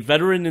 He's a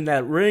veteran in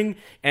that ring,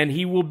 and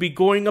he will be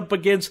going up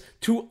against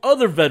 2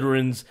 other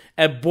veterans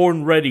at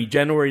Born Ready,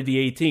 January the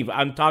 18th.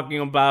 I'm talking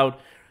about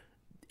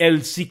El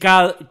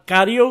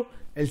Sicario,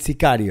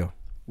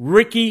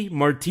 Ricky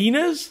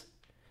Martinez,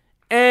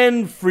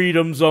 and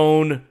Freedom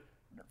Zone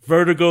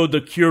Vertigo the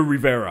Cure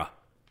Rivera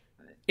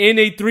in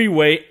a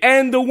 3-way,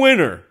 and the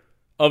winner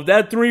of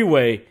that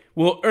 3-way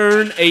will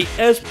earn a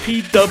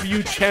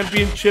SPW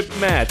championship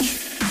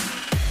match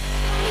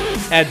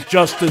at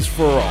Justice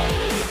for All.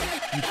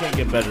 You can't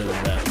get better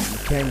than that. You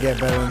can't get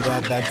better than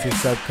that. That's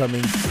this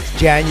upcoming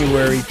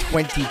January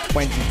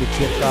 2020 to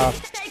kick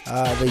off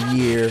the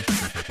year.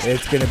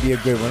 It's going to be a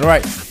good one. All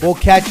right, we'll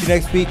catch you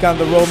next week on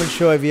The Roman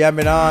Show. If you haven't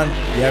been on,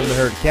 you haven't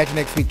heard. Catch you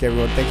next week,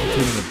 everyone. Thanks for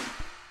tuning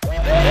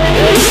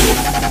in.